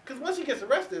 Because once he gets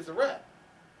arrested, it's a wrap.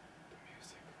 The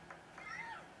music.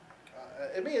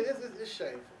 I mean, it's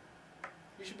shameful.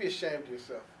 You should be ashamed of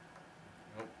yourself.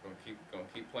 Nope. Gonna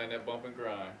keep playing that bump and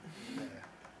grind.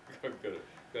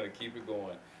 gonna keep it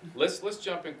going. Let's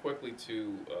jump in quickly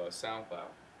to SoundCloud.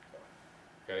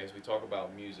 Okay, as we talk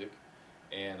about music,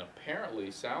 and apparently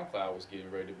SoundCloud was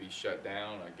getting ready to be shut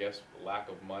down. I guess for lack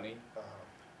of money,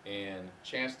 and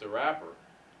Chance the Rapper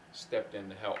stepped in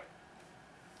to help.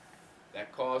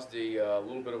 That caused a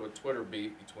little bit of a Twitter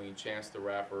beef between Chance the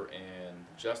Rapper and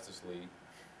the Justice League,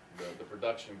 the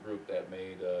production group that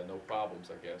made No Problems,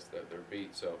 I guess, their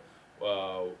beat. So,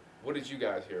 what did you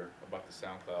guys hear about the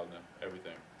SoundCloud and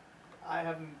everything? I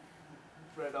haven't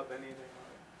read up anything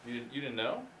on it. You didn't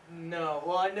know? No.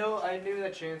 Well, I knew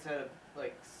that Chance had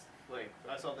like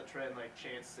I saw the trend like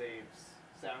Chance saves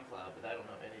SoundCloud, but I don't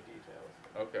know any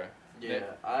details. Okay.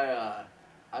 Yeah,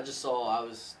 I just saw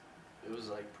it was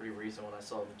like pretty recent when I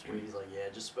saw the tweet. He's like, yeah,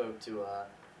 just spoke to I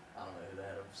don't know who the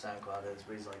head of SoundCloud is,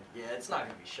 but he's like, yeah, it's not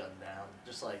gonna be shut down,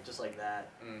 just like that.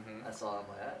 Mm-hmm. I saw. I'm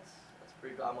like, that's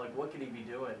pretty cool. I'm like, what could he be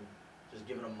doing? Just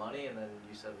giving them money, and then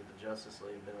you said with the Justice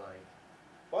League, been like,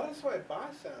 Why does somebody buy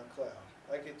SoundCloud?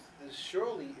 Like it's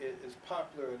surely it's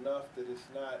popular enough that it's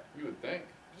not. You would think.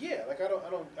 Yeah, like I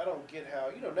don't get how,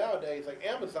 you know, nowadays like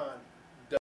Amazon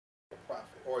does a profit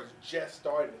or is just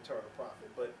starting to turn a profit,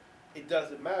 but it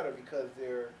doesn't matter because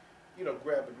they're, you know,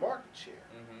 grabbing market share,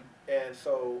 Mm-hmm. and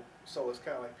so it's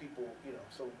kind of like people, you know,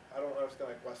 so I don't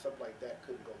understand like why something like that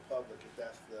couldn't go public if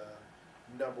that's the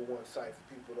 #1 site for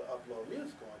people to upload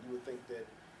music on. You would think that,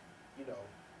 you know,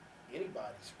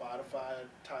 anybody, Spotify,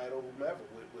 Tidal, whomever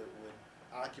would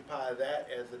occupy that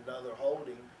as another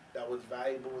holding that was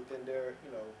valuable within their,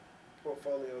 you know,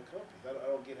 portfolio of companies. I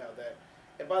don't get how that.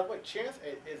 And by the way, Chance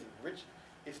is rich.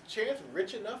 Is Chance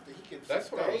rich enough that he can That's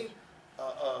what I sustain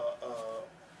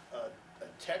a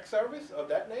tech service of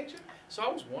that nature? So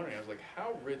I was wondering. I was like,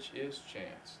 how rich is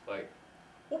Chance? Like,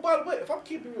 Well, by the way, if I'm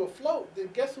keeping you afloat, then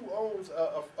guess who owns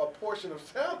a portion of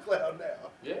SoundCloud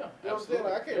now? yeah, You know what I'm absolutely. saying?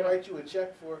 Like, I can't Yeah. write you a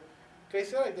check for. Okay,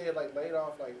 say like they had like laid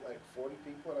off like 40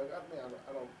 people. Like,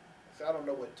 I don't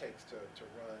know what it takes to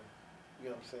run. You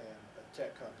know what I'm saying? A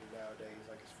tech company nowadays,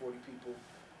 like, is 40 people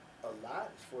a lot?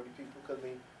 It's 40 people because I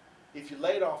mean, if you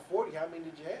laid off 40, how many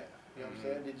did you have? You know what I'm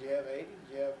saying? Did you have 80?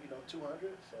 Did you have 200?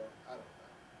 So I don't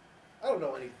know. I don't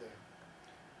know anything.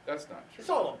 That's not true. It's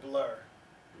all a blur.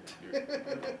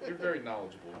 You're very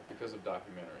knowledgeable because of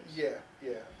documentaries.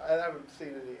 Yeah. I haven't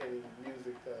seen any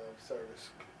music service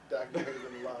documentaries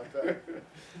in a long time.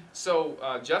 So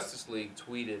Justice League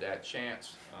tweeted at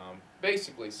Chance,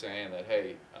 basically saying that,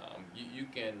 hey, you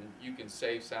can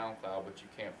save SoundCloud, but you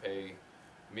can't pay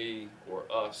me or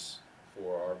us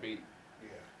for our beat.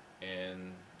 Yeah.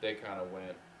 And they kind of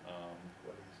went.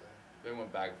 What did he say? They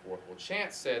went back and forth. Well,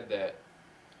 Chance said that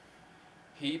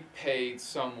he paid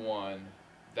someone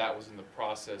that was in the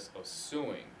process of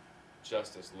suing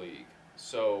Justice League.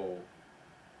 So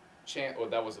Chance, or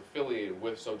that was affiliated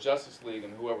with, so Justice League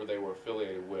and whoever they were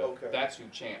affiliated with, Okay. that's who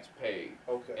Chance paid.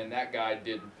 Okay. And that guy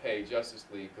didn't pay Justice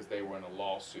League because they were in a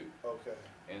lawsuit. Okay.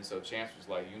 And so Chance was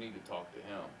like, you need to talk to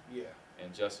him. Yeah.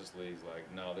 And Justice League's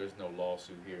like, no, there's no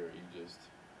lawsuit here. You just,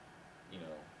 Well,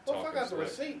 if I talking got the slick.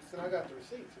 receipts, then I got the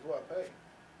receipts. Is what I paid.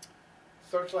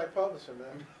 Searchlight Publishing,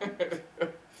 man.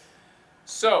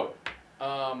 So,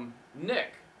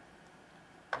 Nick,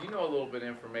 you know a little bit of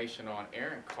information on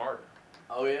Aaron Carter.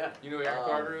 Oh yeah. You know who Aaron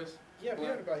Carter is? Yeah, we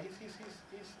heard about he's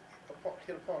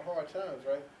hit upon hard times,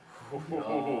 right?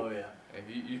 Oh yeah. And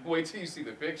you wait till you see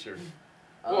the picture.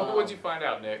 Um, What'd you find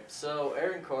out, Nick? So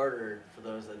Aaron Carter, for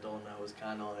those that don't know, was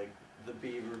kind of like the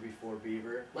Bieber before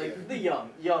Bieber, like Yeah. the young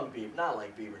Bieber, not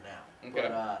like Bieber now. Okay.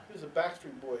 But He was a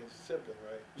Backstreet Boys sibling,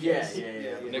 right? yeah,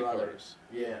 Yeah, Nick brother. Carter's.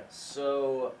 Yeah.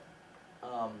 So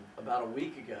about a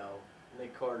week ago,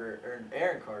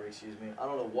 Aaron Carter, excuse me. I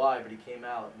don't know why, but he came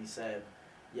out and he said,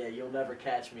 "Yeah, you'll never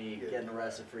catch me Yeah. getting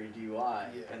arrested for a DUI."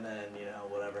 Yeah. And then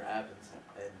whatever happens,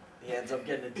 and he ends up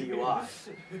getting a DUI.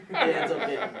 He ends up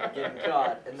getting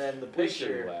caught, and then the We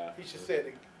shouldn't picture. laugh. He should said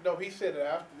it. No, he said it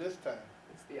after this time.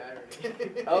 It's the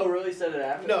irony. Oh, really? Said it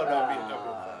after? No,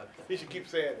 Ah, he should keep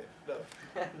saying it. No.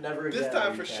 Never again. This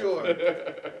time will for you catch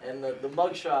sure. me. And the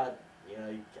mugshot,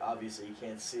 obviously you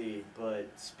can't see, but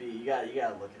you gotta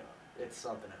look it up. It's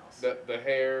something else. The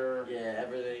hair. Yeah,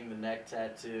 everything, the neck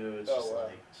tattoo. It's Oh, just wow.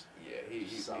 like,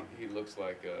 Yeah, he looks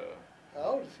like How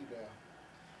old is he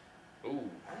now? ooh.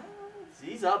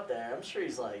 he's up there. I'm sure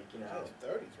he's like, He's in his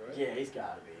 30s, right? yeah, he's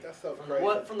gotta be. That's so From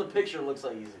crazy. from the picture, it looks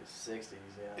like he's in his 60s.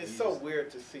 It's he's so weird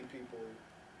to see people,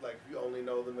 like, if you only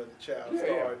know them as a child Yeah, star,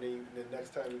 yeah. and then the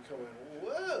next time you come in,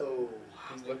 whoa.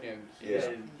 He's looking.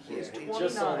 Yeah, He's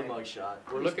just saw the 29. mugshot.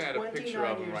 We're looking at a picture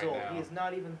of him 29 years right old. now. He is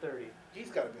not even 30. He's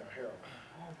got to be on heroin.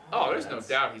 Oh, there's no That's-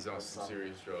 doubt he's on that's some something.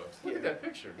 serious drugs. Look at Yeah. that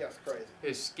picture. Yeah, it's crazy.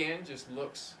 His skin just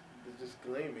looks. It's just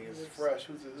gleaming. It's Looks- fresh.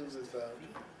 Who's this?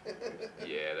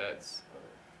 Yeah, that's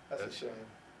That's a shame.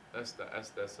 that's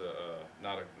a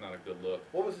not a good look.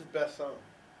 What was his best song?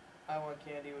 I Want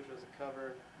Candy, which was a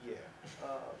cover. Yeah.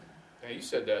 Hey, you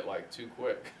said that like too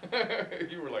quick.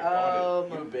 You were like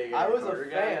on You a big I Aaron was Carter a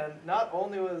guy? fan. Not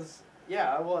only was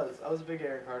I was a big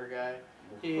Aaron Carter guy.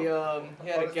 He had Oh, a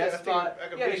that's guest it. I spot. think I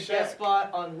could He had a be guest Shaq.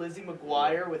 spot on Lizzie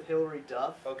McGuire with Hilary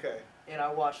Duff, Okay. and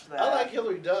I watched that. I like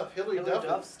Hillary Duff. Hillary Duff.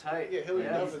 Duff's tight. Yeah, Hillary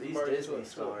Yeah, Duff is these married Disney to a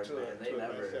stars, man, they to a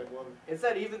never- nice young woman. It's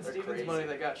that Even They're Stevens crazy. money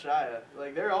that got Shia.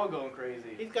 Like they're all going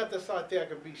crazy. He's got this song there. I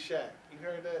can beat Shaq. You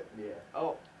heard that? Yeah.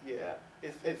 Oh Yeah. yeah.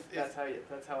 It's That's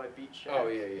how I beat Shaq. Oh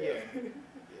yeah, yeah. yeah. Yeah.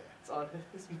 It's on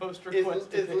his most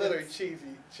requested. It's literally hits.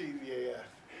 cheesy AF.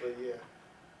 But yeah.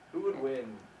 Who would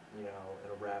win, in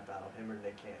a rap battle, him or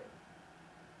Nick Cannon?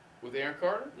 With Aaron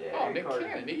Carter? Yeah, Oh, Aaron Nick Carter.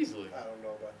 Cannon easily. I don't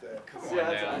know about that. Come See, on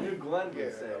that's- now. I knew Glenn Yeah, would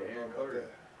I say don't know Aaron about Carter.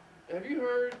 that. Have you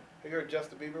heard? You heard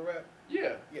Justin Bieber rap?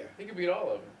 Yeah, Yeah. he could beat all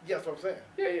of them. Yeah, that's what I'm saying.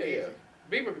 Yeah, yeah, Easy. yeah.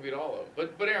 Bieber could beat all of them,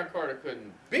 but Aaron Carter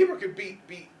couldn't. Bieber could beat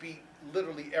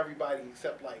literally everybody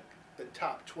except like the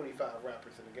top 25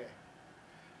 rappers in the game.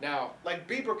 Now, Like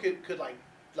Bieber could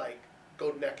like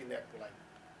go neck and neck with like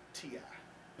T.I.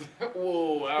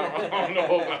 whoa, I don't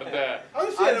know about that.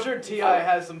 I'm sure Ti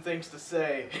has some things to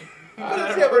say.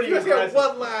 But They're pretty if you just had aggressive.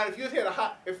 one line, if you just had a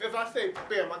hot, if I say,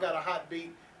 bam, I got a hot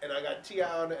beat and I got T.I.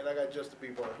 on it and I got Justin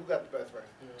Bieber on it, who got the best verse?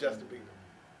 Justin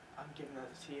Bieber. I'm giving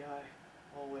that to Ti.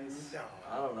 Always. No.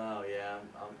 I don't know. Yeah,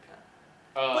 I'm kind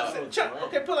But Oh,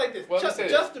 okay, put it like this. Well, let's say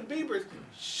this. Justin Bieber's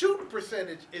shooting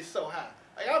percentage is so high.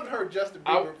 Like, I haven't heard Justin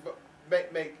Bieber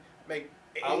make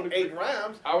I would eight agree.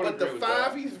 rhymes, I would but the agree with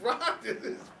five that. he's rhymed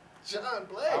is John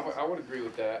Blaze. I would agree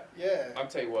with that. Yeah. I'll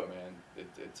tell you what, man. The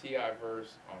T.I.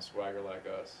 verse on Swagger Like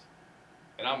Us,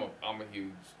 and I'm a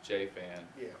huge J fan,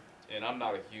 Yeah. and I'm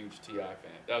not a huge T.I.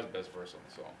 fan. That was the best verse on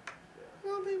the song.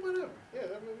 Well, I mean, whatever. Yeah,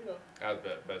 I mean, That was the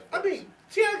best verse. I mean,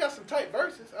 T.I. got some tight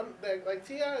verses. Like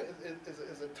T.I.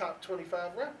 is a top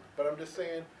 25 rapper. But I'm just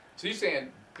saying, so you're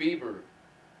saying Bieber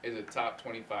is a top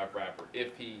 25 rapper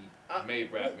if he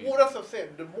made rap music. Well, that's what I'm saying.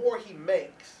 The more he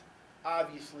makes,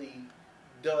 obviously,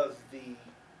 does the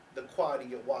quality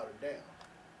get watered down.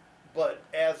 But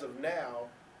as of now,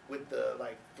 with the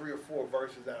like 3 or 4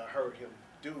 verses that I heard him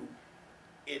do,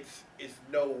 it's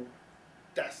no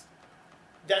that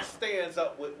stands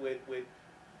up with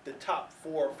the top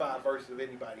 4 or 5 verses of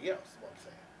anybody else. Is what I'm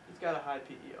saying. He's got a high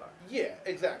PER. Yeah,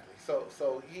 exactly.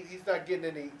 So he's not getting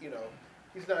any.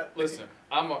 He's not. Listen,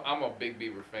 I'm a big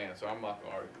Bieber fan, so I'm not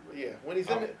gonna argue with you. Yeah, when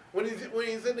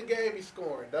he's in the game, he's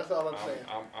scoring. That's all I'm saying.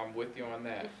 I'm with you on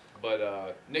that.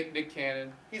 But Nick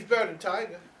Cannon. He's better than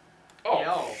Tiger. Oh,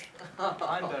 Yo,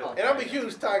 I'm better. And I'm a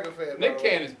huge Tiger fan. Nick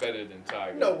Cannon's better than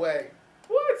Tiger. No way.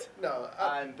 What? No.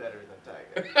 I'm better than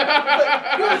Tiger.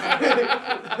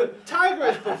 Tiger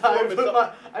is performance.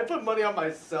 I put money on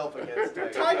myself against Tiger.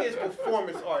 Tiger is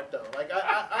performance art though. Like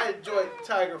I enjoy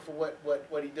Tiger for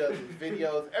what he does in his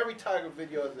videos. Every Tiger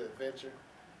video is an adventure.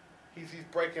 He's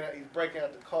breaking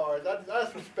out the cars. I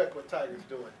just respect what Tiger's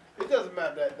doing. It doesn't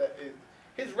matter that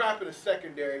his rapping is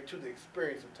secondary to the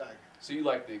experience of Tiger. So you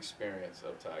like the experience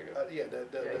of Tiger? Yeah,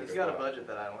 He's got a budget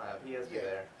that I don't have. He has me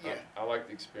there. Yeah. I like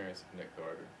the experience of Nick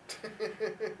Carter.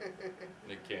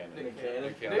 Nick Cannon. Nick Cannon.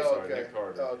 Nick Cannon. Sorry, Okay. Nick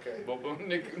Carter. Okay. But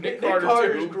Nick Nick Carter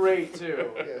Carter's too. great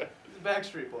too. Yeah. He's a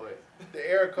Backstreet Boy. The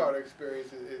Eric Carter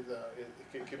experience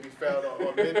can be found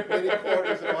on many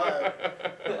corners in Ohio.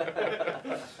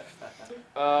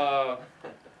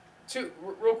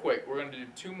 Real quick, we're gonna do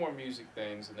 2 more music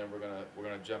things, and then we're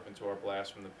gonna jump into our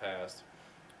blast from the past.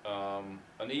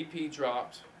 An EP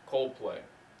dropped, Coldplay.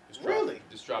 Really?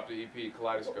 Just dropped the EP,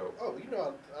 Kaleidoscope. Oh,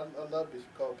 I love this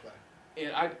Coldplay.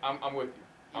 And I'm with you.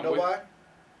 You know why?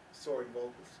 Sorry,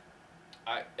 vocals.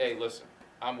 Hey, listen,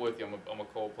 I'm with you. I'm a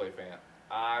Coldplay fan.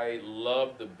 I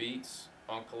love the beats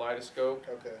on Kaleidoscope.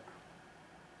 Okay.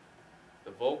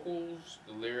 The vocals,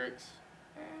 the lyrics,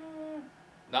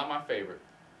 not my favorite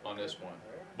on this one.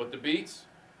 Right. But the beats.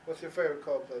 What's your favorite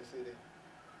Coldplay CD?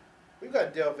 We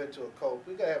got to delve into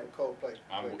we got to have a Coldplay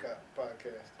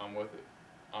podcast. I'm with it.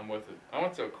 I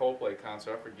went to a Coldplay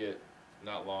concert. I forget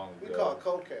not long ago. We call it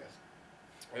Coldcast.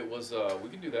 It was. We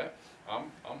can do that.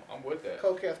 I'm with that.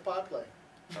 Coldcast Podplay.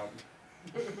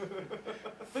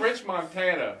 French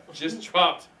Montana just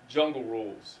dropped Jungle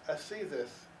Rules. I see this.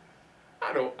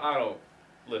 I don't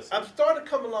listen. I'm starting to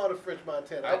come along to French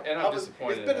Montana. I'm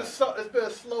disappointed. It's been a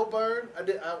slow burn. I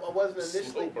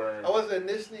wasn't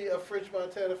initially a French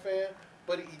Montana fan,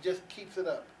 but he just keeps it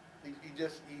up.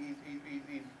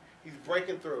 He's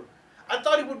breaking through. I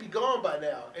thought he would be gone by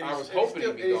now. And I was hoping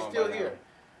he'd be gone he's still by here.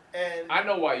 now. And I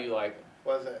know why you like him.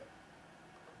 What's that?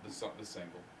 The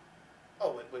single.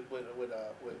 Oh,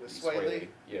 with Sway Lee.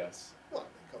 Yes. Well,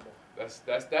 come on. That's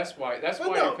why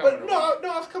you're coming around.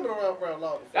 No, I was coming around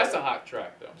long before. That's a hot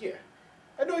track though. Yeah.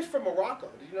 I know he's from Morocco.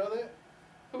 Did you know that?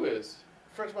 Who is?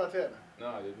 French Montana. No,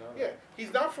 I didn't know that. Yeah,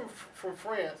 he's not from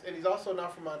France, and he's also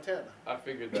not from Montana. I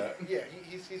figured that. Yeah,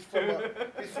 he's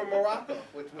from Morocco,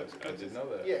 which I didn't know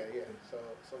that. Yeah.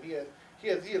 So he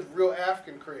has real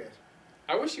African cred.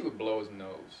 I wish he would blow his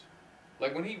nose.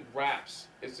 Like when he raps,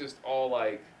 it's just all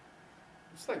like,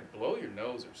 it's like blow your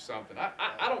nose or something.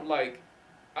 I don't like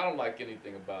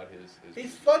anything about his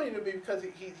He's funny to me because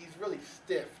he's really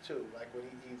stiff too. Like when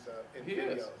he's in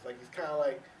videos, is. like he's kind of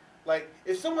like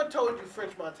if someone told you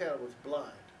French Montana was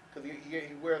blind because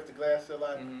he wears the glasses a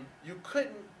lot, you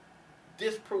couldn't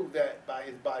disprove that by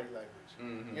his body language.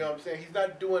 You know what I'm saying? He's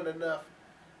not doing enough.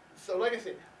 So like I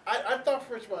said, I thought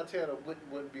French Montana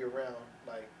wouldn't be around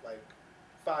like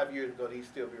 5 years ago. He'd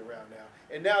still be around now,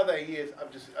 and now that he is, I'm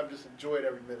just enjoying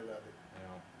every minute of it.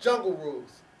 Yeah. Jungle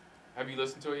Rules. Have you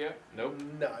listened to it yet? Nope.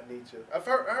 No, I need to. I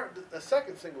heard the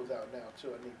second single's out now too.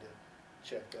 I need to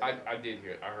check that out. I did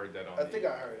hear it. I heard that on. I think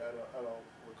I heard it. I don't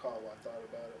recall what I thought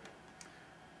about it.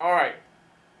 All right,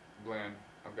 Glenn.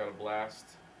 I've got a blast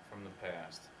from the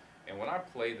past, and when I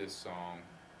play this song,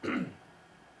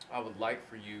 I would like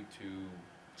for you to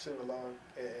Sing along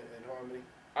in harmony.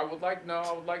 I would like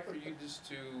for you just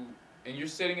to, and you're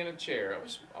sitting in a chair.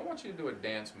 I want you to do a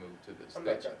dance move to this. I'm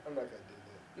not gonna do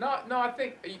that. No, I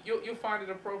think you'll find it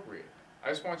appropriate. I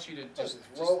just want you to just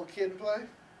roll a kid and play.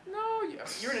 No,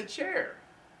 you're in a chair,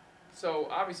 so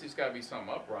obviously it's got to be something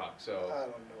up rock. So I don't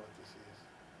know what this is.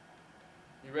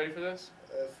 You ready for this?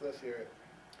 Let's hear it.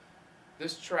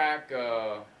 This track,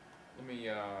 let me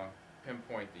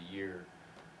pinpoint the year.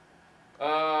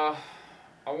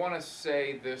 I want to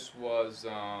say this was.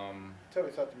 Tell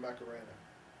me something, Macarena.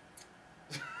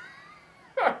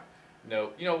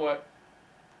 No, you know what?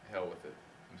 Hell with it.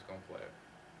 I'm just gonna play it.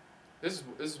 This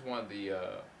is one of the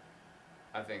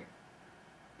I think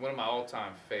one of my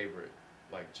all-time favorite,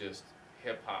 like just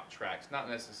hip hop tracks, not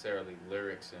necessarily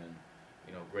lyrics and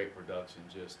great production,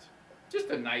 just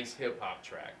a nice hip hop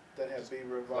track. That has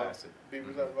Beaver involved. Classic.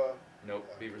 Beaver's not involved.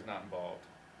 Nope, Beaver's not involved.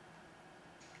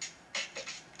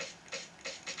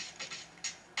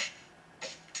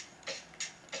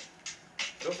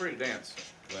 Feel free to dance,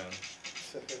 Glenn.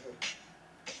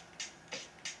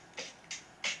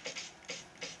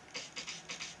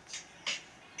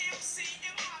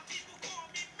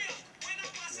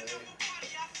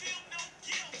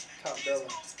 Top dollar.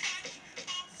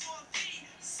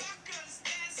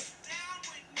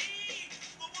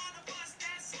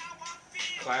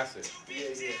 Classic.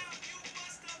 Yeah.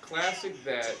 Classic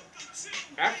that,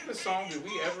 after the song, did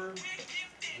we ever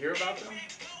hear about them?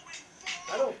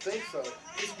 I don't think so.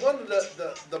 It's one of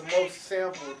the most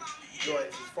sampled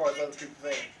joints as far as other people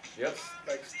think. Yep.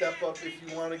 Like Step Up If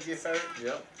You Want to Get Hurt.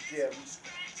 Yep. Yeah.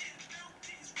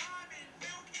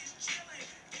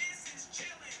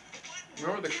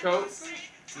 Remember the quote?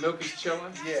 Milk is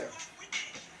chilling? Yeah.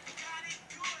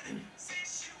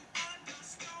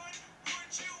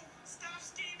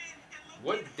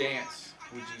 What dance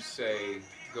would you say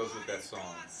goes with that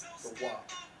song? The WAP.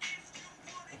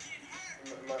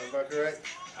 Am I correct?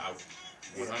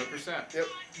 100%. Yep.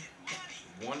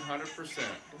 100%. The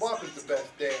WAP is the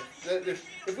best dance.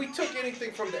 If we took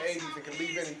anything from the 80s and could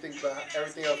leave everything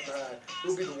else behind, it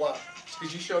would be the WAP.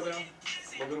 Could you show them?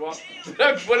 What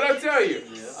did I tell you?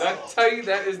 Yeah. I tell you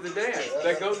that is the dance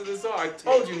that goes with the song. I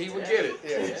told you he would get it.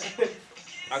 Yeah.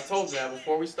 I told you that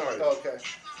before we started. Okay.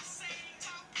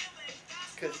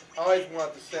 Because I always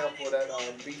wanted to sample that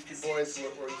Beastie Boys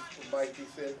where Mikey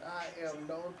said, I am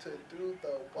known to do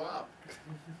the WAP.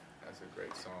 That's a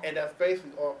great song. And that's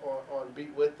basically on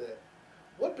beat with that.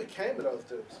 What became of those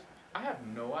dudes? I have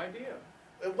no idea.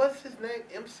 And what's his name?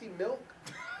 MC Milk?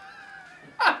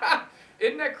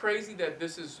 Isn't that crazy that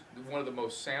this is one of the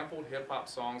most sampled hip hop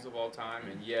songs of all time,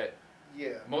 and yet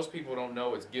Yeah. most people don't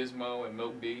know it's Gizmo and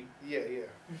Milk B? Yeah.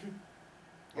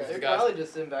 Most of They're the guys- probably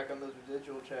just sitting back on those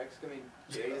residual checks. I mean,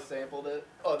 Jay sampled it.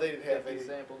 Oh, they didn't have 50 any.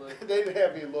 sampled it. They didn't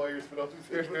have any lawyers for those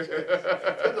residual checks.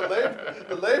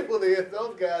 the label is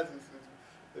those guys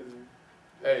is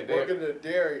Hey, working in the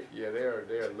dairy. Yeah, they are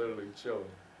literally chilling.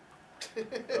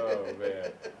 Oh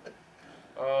man.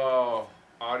 Oh,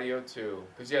 Audio 2.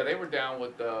 Because yeah, they were down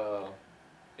with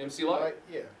MC Light.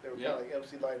 Yeah, they were Yeah. kind of like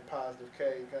MC Light, Positive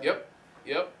K. Kind Yep.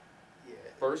 Yeah.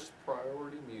 First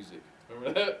priority music.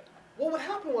 Remember that? Well, what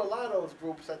happened with a lot of those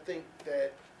groups, I think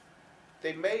that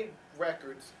they made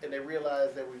records and they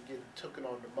realized they were getting taken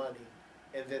on the money,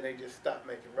 and then they just stopped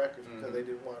making records because they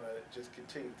didn't want to just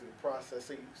continue through the process.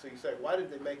 So you say, why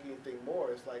did they make anything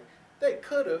more? It's like they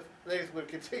could have, they just would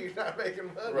continue not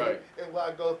making money, Right. And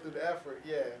why go through the effort?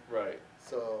 Yeah. Right.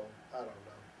 So I don't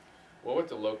know. Well, what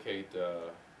to locate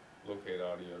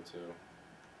Audio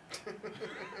 2?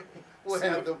 We'll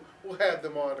have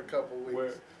them on in a couple of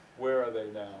weeks. Where are they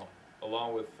now?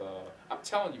 Along with I'm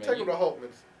telling you, man. Take them to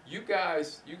Holtman's. You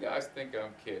guys think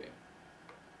I'm kidding.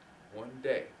 One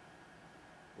day,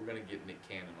 we're gonna get Nick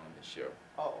Cannon on this show.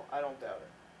 Oh, I don't doubt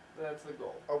it. That's the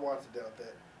goal. I want to doubt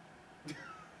that.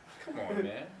 Come on,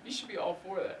 man. You should be all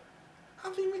for that. I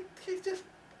mean, he's just.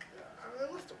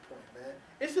 What's the point, man?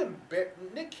 It's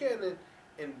Nick Cannon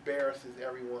embarrasses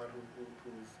everyone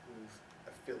who's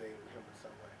affiliated with him in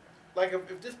some way. Like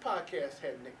if this podcast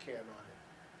had Nick Cannon on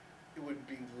it would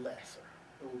be lesser.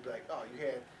 It would be like, oh, you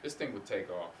had. This thing would take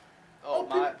off.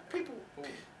 People.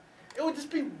 It would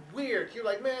just be weird. You're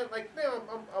like, man, like now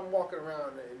I'm walking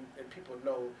around and people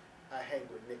know I hang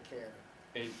with Nick Cannon.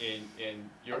 And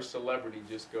your celebrity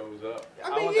just goes up.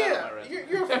 I mean, want that on my yeah, resume.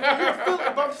 you're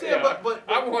but I'm saying, Yeah, but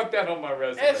I want that on my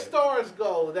resume. as stars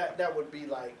go, that would be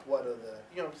like one of the,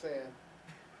 you know what I'm saying?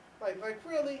 Like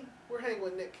really, we're hanging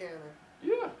with Nick Cannon.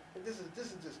 Yeah. And this is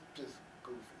just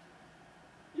goofy.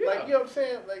 Yeah. Like, you know what I'm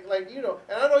saying? Like you know,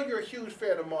 and I know you're a huge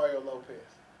fan of Mario Lopez.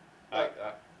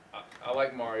 I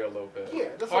like Mario Lopez. Yeah,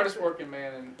 that's what hardest I'm saying. working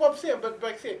man in. But I'm saying, but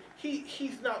like I said,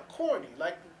 he's not corny.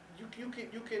 Like you can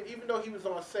even though he was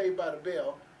on Saved by the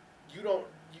Bell, you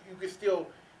can still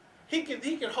he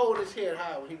can hold his head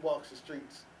high when he walks the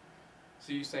streets.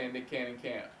 So you saying Nick Cannon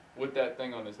can't with that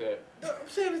thing on his head? No, I'm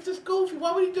saying it's just goofy.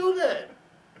 Why would he do that?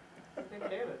 Nick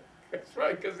Cannon. That's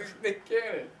right, because he's Nick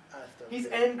Cannon. He's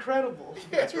incredible.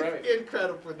 That's right.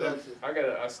 Incredible production.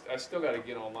 I still gotta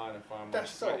get online and find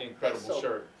my incredible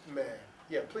shirt. Man,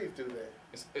 yeah, please do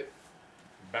that.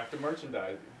 Back to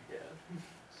merchandising. Yeah.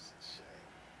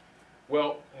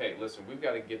 Well, hey, listen, we've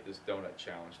got to get this donut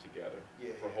challenge together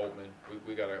for Yeah. Holtman.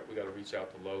 We gotta reach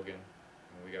out to Logan,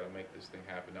 and we gotta make this thing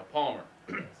happen. Now, Palmer,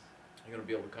 you gonna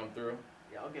be able to come through?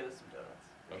 Yeah, I'll get us some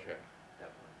donuts. Okay.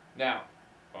 Definitely. Now,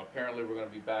 apparently we're going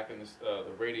to be back in this, the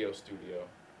radio studio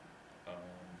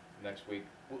next week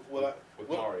with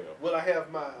Mario. Will I have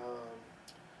my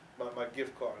my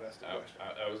gift card? That's the question.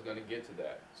 I was going to get to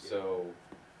that. Yeah. So,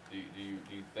 do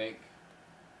you think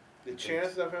the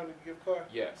chances of having a gift card?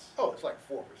 Yes. Oh, it's like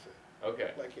 4%.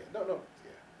 Okay. Like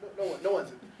no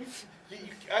one's.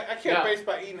 I can't base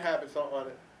my eating habits on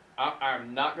it.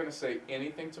 I'm not going to say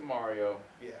anything to Mario.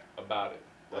 Yeah. About it.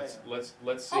 Let's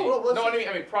see. Oh, well, no, I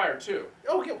mean prior to.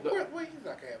 Oh, yeah. Well, he's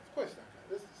not gonna have. Of course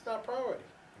not. It's not a priority.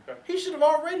 Okay. He should have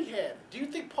already had it. Do you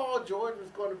think Paul George was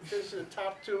going to finish in the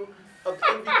top 2 of the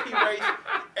MVP race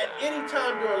at any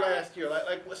time during last year?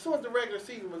 Like as soon as the regular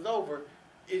season was over,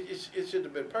 it should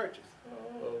have been purchased.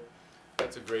 Oh,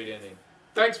 that's a great ending.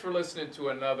 Thanks for listening to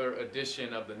another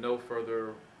edition of the No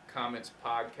Further Comments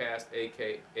podcast,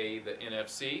 aka the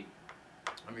NFC.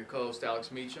 I'm your co-host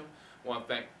Alex Meacham. Want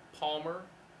to thank Palmer,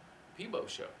 Peebo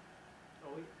Show,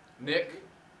 Nick,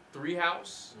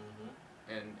 Treehouse.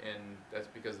 And that's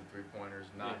because of the 3-pointers,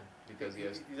 not because he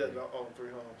has. He doesn't own 3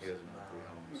 homes. He doesn't own 3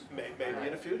 homes. Maybe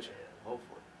in the future. Yeah,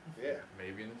 hopefully. Yeah.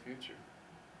 Maybe in the future.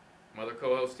 My other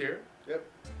co-host here. Yep.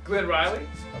 Glenn Riley.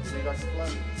 I believe I can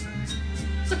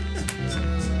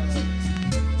fly.